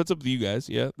said. She puts up with you guys.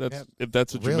 Yeah, that's Yeah. if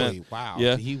that's what you Really? meant. Wow.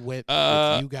 Yeah. He went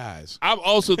with you guys. I'm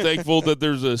also thankful that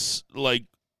there's this like.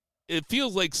 It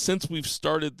feels like since we've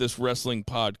started this wrestling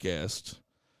podcast,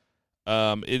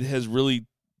 it has really.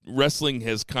 Wrestling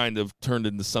has kind of turned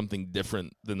into something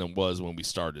different than it was when we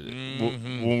started it.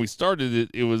 Mm-hmm. When we started it,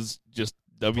 it was just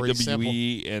WWE,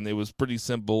 simple. and it was pretty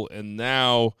simple. And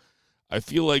now I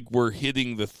feel like we're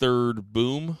hitting the third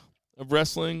boom of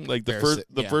wrestling. Like the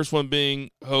first one being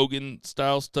Hogan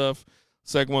style stuff,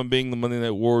 second one being the Monday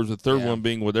Night Wars, the third one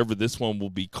being whatever this one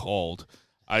will be called.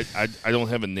 I don't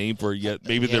have a name for it yet.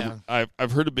 Maybe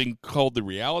I've heard it being called the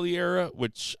Reality Era,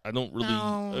 which I don't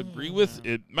really agree with.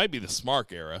 It might be the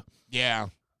Smark Era. Yeah.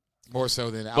 More so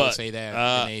than I would say that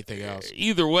than anything else.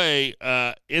 Either way,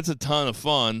 it's a ton of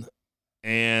fun,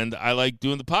 and I like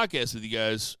doing the podcast with you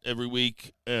guys every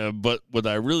week. But what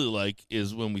I really like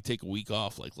is when we take a week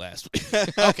off, like last week.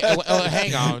 Okay, well,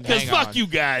 hang on. Because fuck you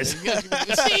guys.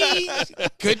 See?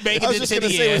 Couldn't make I it was just to gonna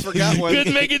the say end. we forgot one.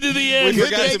 Couldn't make it to the We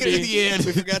end.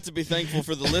 forgot to be thankful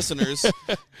for the listeners.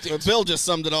 But Bill just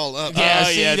summed it all up. Yeah,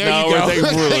 see, there you we're go.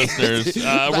 thankful for listeners.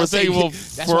 We're thankful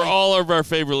that's for why- all of our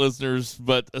favorite listeners,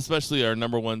 but especially our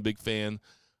number one big fan,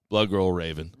 Blood Girl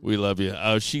Raven. We love you.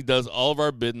 She does all of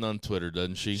our bidding on Twitter,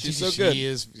 doesn't she? She's so good.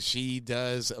 She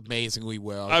does amazingly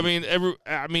well. I mean,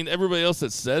 everybody else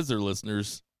that says they're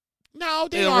listeners. No,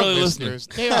 they don't are really listen. listeners.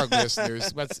 They are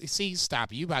listeners. But see,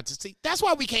 stop it. You about to see. That's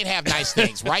why we can't have nice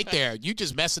things right there. You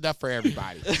just mess it up for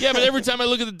everybody. Yeah, but every time I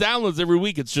look at the downloads every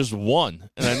week, it's just one,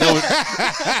 and I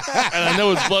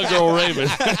know it's Blood Girl Raven.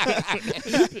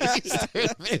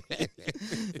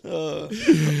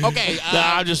 Okay.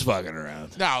 Nah, I'm just fucking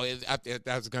around. No, I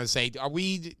was going to say,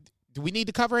 do we need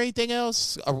to cover anything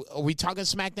else? Are we talking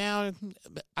SmackDown?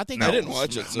 I think I didn't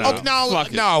watch it. So. Oh, Fuck it. no. Let's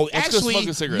go Actually, smoke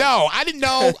a cigarette. no. I didn't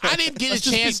know. I didn't get Let's a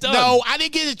just be chance. done. No, I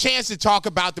didn't get a chance to talk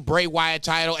about the Bray Wyatt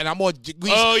title, and I'm going to at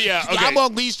least. Oh, yeah, okay. I'm going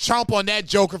to at least chomp on that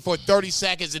Joker for 30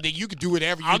 seconds, and then you can do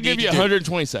whatever you I'll need give you to do.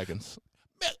 120 seconds.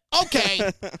 Okay,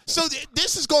 so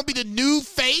this is going to be the new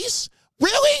face?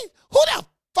 Really? Who the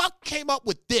fuck came up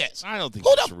with this? I don't think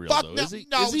Who that's the real, fuck? though. No, Is he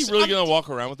no, really going to walk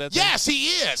around with that thing? Yes, he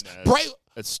is. Nah, Bray.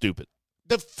 That's stupid.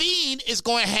 The Fiend is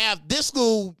going to have this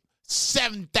little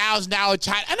 $7,000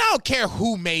 title, and I don't care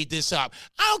who made this up.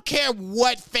 I don't care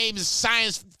what famous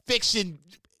science fiction.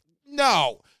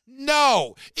 No.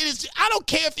 It is. I don't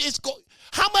care if it's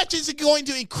how much is it going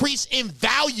to increase in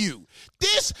value.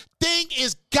 This thing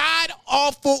is god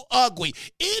awful ugly.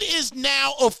 It is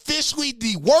now officially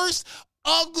the worst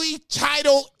ugly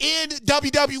title in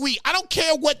WWE. I don't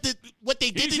care what they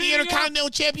did to the Intercontinental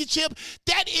Championship.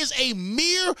 That is a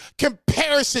mere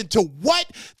comparison to what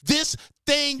this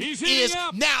thing is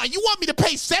now. You want me to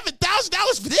pay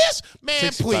 $7,000 for this?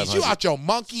 Man, please, you out your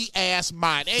monkey ass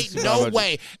mind. Ain't no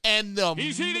way. And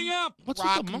He's heating up. What's with the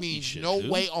Rock monkey means shit, no dude?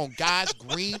 way on God's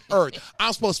green earth.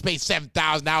 I'm supposed to pay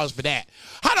 $7,000 for that.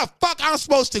 How the fuck I'm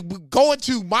supposed to go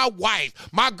into my wife,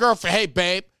 my girlfriend, hey,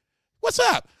 babe, what's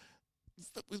up?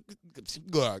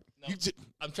 Look,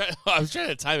 I was trying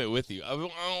to time it with you.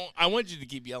 I want you to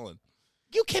keep yelling.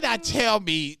 you cannot tell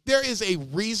me there is a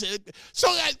reason. So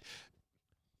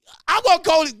I'm going to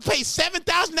go and pay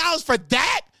 $7,000 for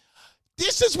that?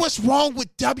 This is what's wrong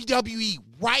with WWE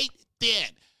right then.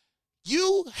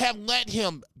 You have let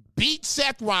him beat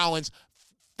Seth Rollins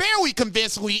fairly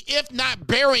convincingly, if not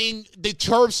burying the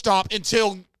curb stomp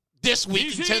until this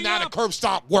week, until now the curb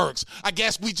stomp works. I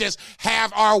guess we just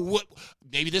have our...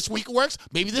 Maybe this week it works.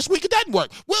 Maybe this week it doesn't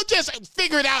work. We'll just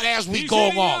figure it out as we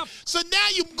go along. So now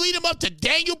you lead him up to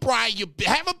Daniel Bryan. You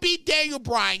have him beat Daniel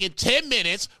Bryan in 10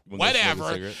 minutes,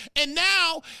 whatever. And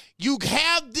now you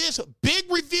have this big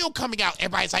reveal coming out.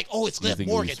 Everybody's like, oh, it's Liv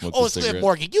Morgan. Oh, it's Liv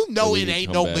Morgan. You know it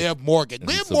ain't no Liv Morgan.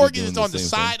 Liv Morgan is on the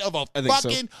side of a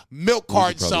fucking milk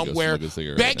carton somewhere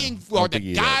begging for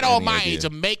the God Almighty to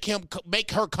make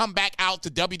her come back out to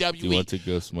WWE. You want to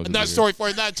go smoke another story for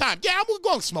another time. Yeah, I'm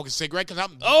going to smoke a cigarette because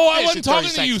I wasn't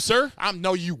talking to you, sir. I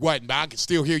know you wasn't, but I can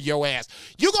still hear your ass.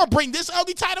 You're going to bring this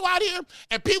ugly title out here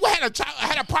and people had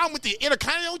a problem with the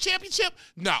Intercontinental Championship?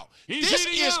 No. This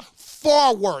is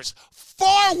far worse.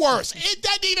 Far worse. It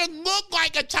doesn't even look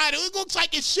like a title. It looks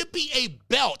like it should be a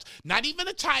belt. Not even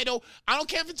a title. I don't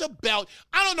care if it's a belt.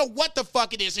 I don't know what the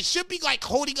fuck it is. It should be like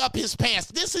holding up his pants.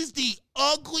 This is the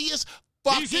ugliest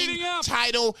fucking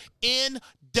title in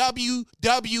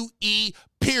WWE,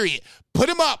 period. Put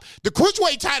him up. The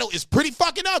Cruiserweight title is pretty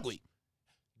fucking ugly.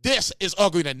 This is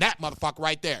uglier than that motherfucker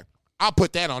right there. I'll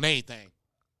put that on anything.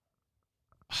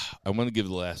 I want to give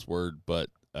the last word, but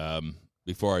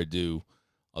before I do,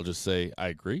 I'll just say I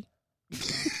agree.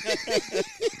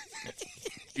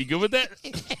 You good with that?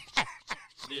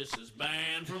 This is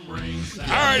Banned from Ringside.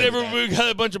 All right, everyone, we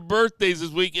got a bunch of birthdays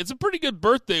this week. It's a pretty good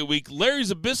birthday week. Larry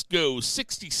Zbyszko,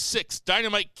 66.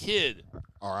 Dynamite Kid.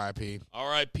 R.I.P.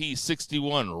 R.I.P.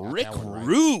 61. Rick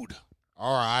Rude.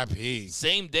 R.I.P.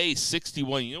 Same day,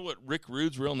 61. You know what Rick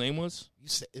Rude's real name was? You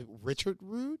said Richard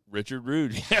Rude? Richard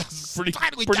Rude. Yeah, pretty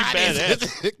badass.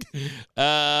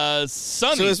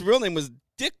 Sonny. So his real name was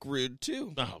Dick Rude,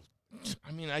 too. Oh,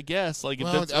 I mean, I guess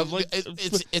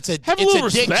it's a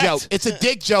dick joke. It's a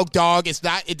dick joke, dog. It's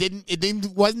not. It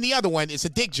wasn't the other one. It's a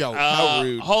dick joke. How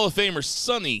rude. Hall of Famer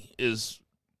Sonny is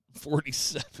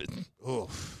 47.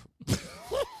 Oof.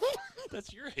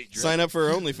 That's your age, right? Sign up for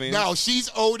OnlyFans. No, she's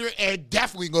older and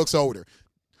definitely looks older.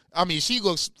 I mean, she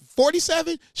looks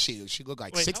 47. She look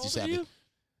like 67. How old are you?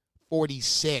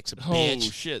 46, Oh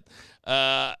bitch. shit.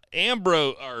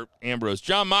 Ambrose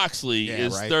John Moxley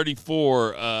is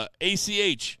 34.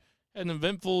 ACH had an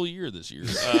eventful year this year.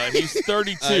 He's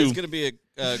 32. He's gonna be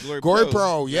a Glory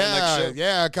Pro.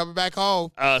 Yeah, coming back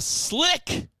home.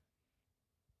 Slick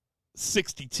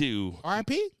 62.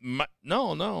 R.I.P.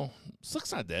 No,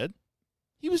 Slick's not dead.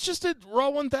 He was just at Raw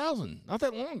 1000 not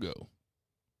that long ago.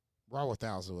 Raw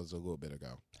 1000 was a little bit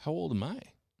ago. How old am I?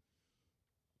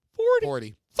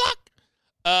 40. Fuck.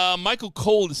 Michael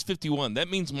Cole is 51. That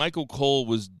means Michael Cole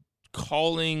was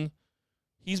calling.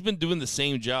 He's been doing the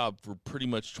same job for pretty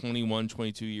much 21,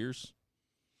 22 years.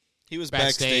 He was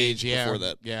backstage before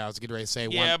that. Yeah, I was getting ready to say.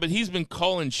 Yeah, but he's been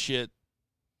calling shit.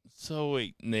 So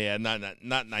wait, not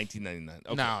 1999.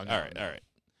 Okay. No. All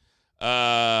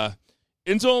right.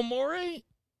 Enzo Amore,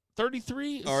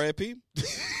 33. R.I.P.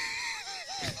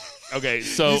 Okay,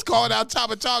 so he's calling out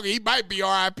Tama Tonga. He might be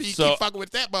R.I.P. So Keep fucking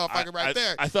with that motherfucker right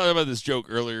there. I thought about this joke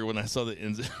earlier when I saw that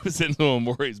it was Enzo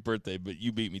Amore's birthday, but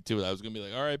you beat me to it. I was gonna be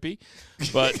like R.I.P.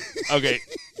 But okay,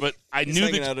 but I He's knew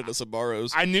hanging that out at a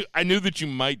Sabaros. I knew that you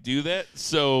might do that.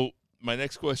 So my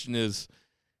next question is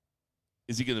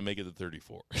he gonna make it to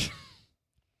 34?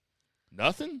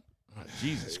 Nothing. Oh,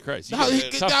 Jesus Christ!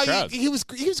 He was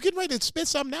getting ready to spit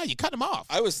something out. You cut him off.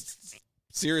 I was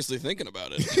seriously thinking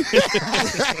about it.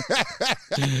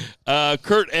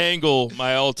 Kurt Angle,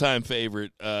 my all-time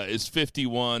favorite, is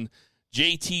 51.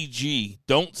 JTG,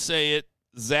 don't say it.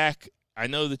 Zach, I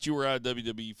know that you were out of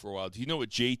WWE for a while. Do you know what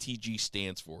JTG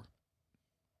stands for?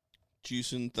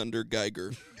 Juicing Thunder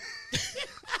Geiger.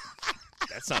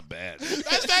 That's not bad.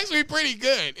 That's actually pretty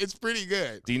good. It's pretty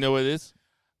good. Do you know what it is?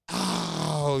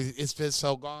 Oh, it's been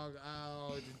so long.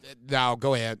 Oh, no,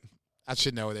 go ahead. I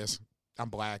should know this. I'm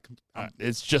black.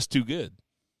 It's just too good.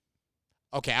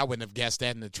 Okay, I wouldn't have guessed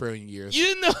that in a trillion years. You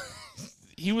didn't know.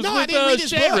 He was I with didn't read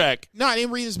his Shadrack. book. No, I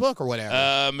didn't read his book or whatever.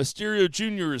 Mysterio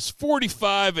Jr. is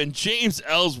 45, and James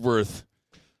Ellsworth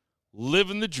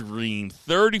living the dream.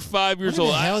 35 years old.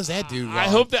 What the hell is that dude? I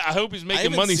hope he's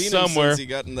making money somewhere. Since he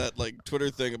got in that Twitter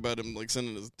thing about him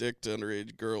sending his dick to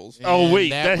underage girls. Oh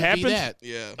wait, that happened?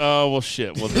 Yeah. Oh well,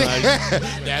 shit. Well, then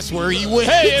that's where he went.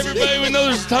 Hey everybody, we know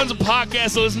there's tons of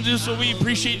podcasts to listen to, so we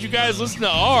appreciate you guys listening to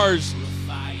ours.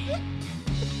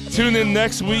 Tune in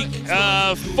next week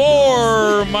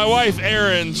for my wife,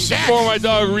 Erin, for my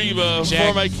dog, Reba,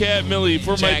 for my cat, Millie,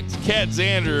 for my cat,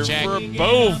 Xander, for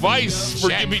Bo Weiss, for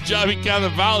Jimmy Jobby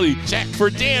Cannavale, for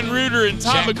Dan Reuter and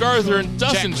Tom MacArthur and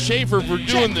Dustin Schaefer for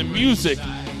doing the music,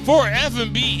 for F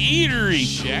B Eatery,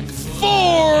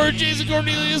 for Jason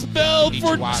Cornelius Bell,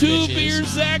 for Two Beers,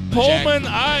 Zach Pullman.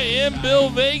 I am Bill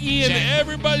Vagey, and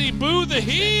everybody boo the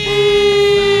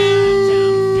Heat.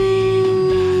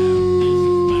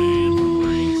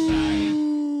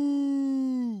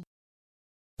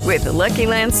 With the Lucky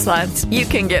Land Slots, you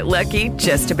can get lucky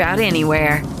just about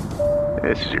anywhere.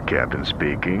 This is your captain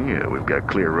speaking. We've got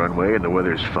clear runway and the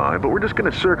weather's fine, but we're just going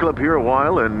to circle up here a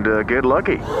while and get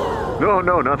lucky.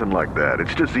 No, nothing like that.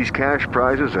 It's just these cash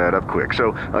prizes add up quick.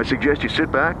 So I suggest you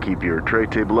sit back, keep your tray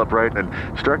table upright, and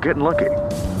start getting lucky.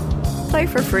 Play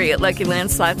for free at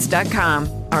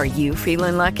LuckyLandSlots.com. Are you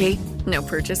feeling lucky? No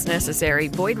purchase necessary.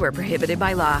 Void where prohibited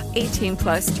by law.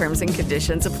 18+ terms and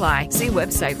conditions apply. See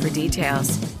website for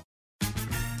details.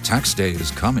 Tax day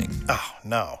is coming. Oh,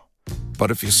 no. But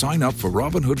if you sign up for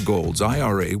Robinhood Gold's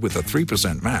IRA with a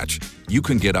 3% match, you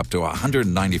can get up to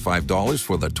 $195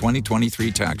 for the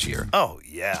 2023 tax year. Oh,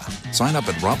 yeah. Sign up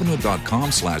at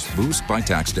Robinhood.com/boost by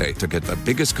tax day to get the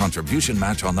biggest contribution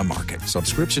match on the market.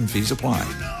 Subscription fees apply.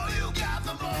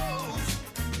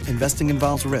 Investing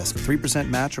involves risk. 3%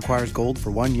 match requires gold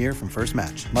for 1 year from first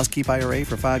match. Must keep IRA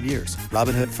for 5 years.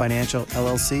 Robinhood Financial,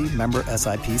 LLC, member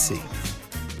SIPC.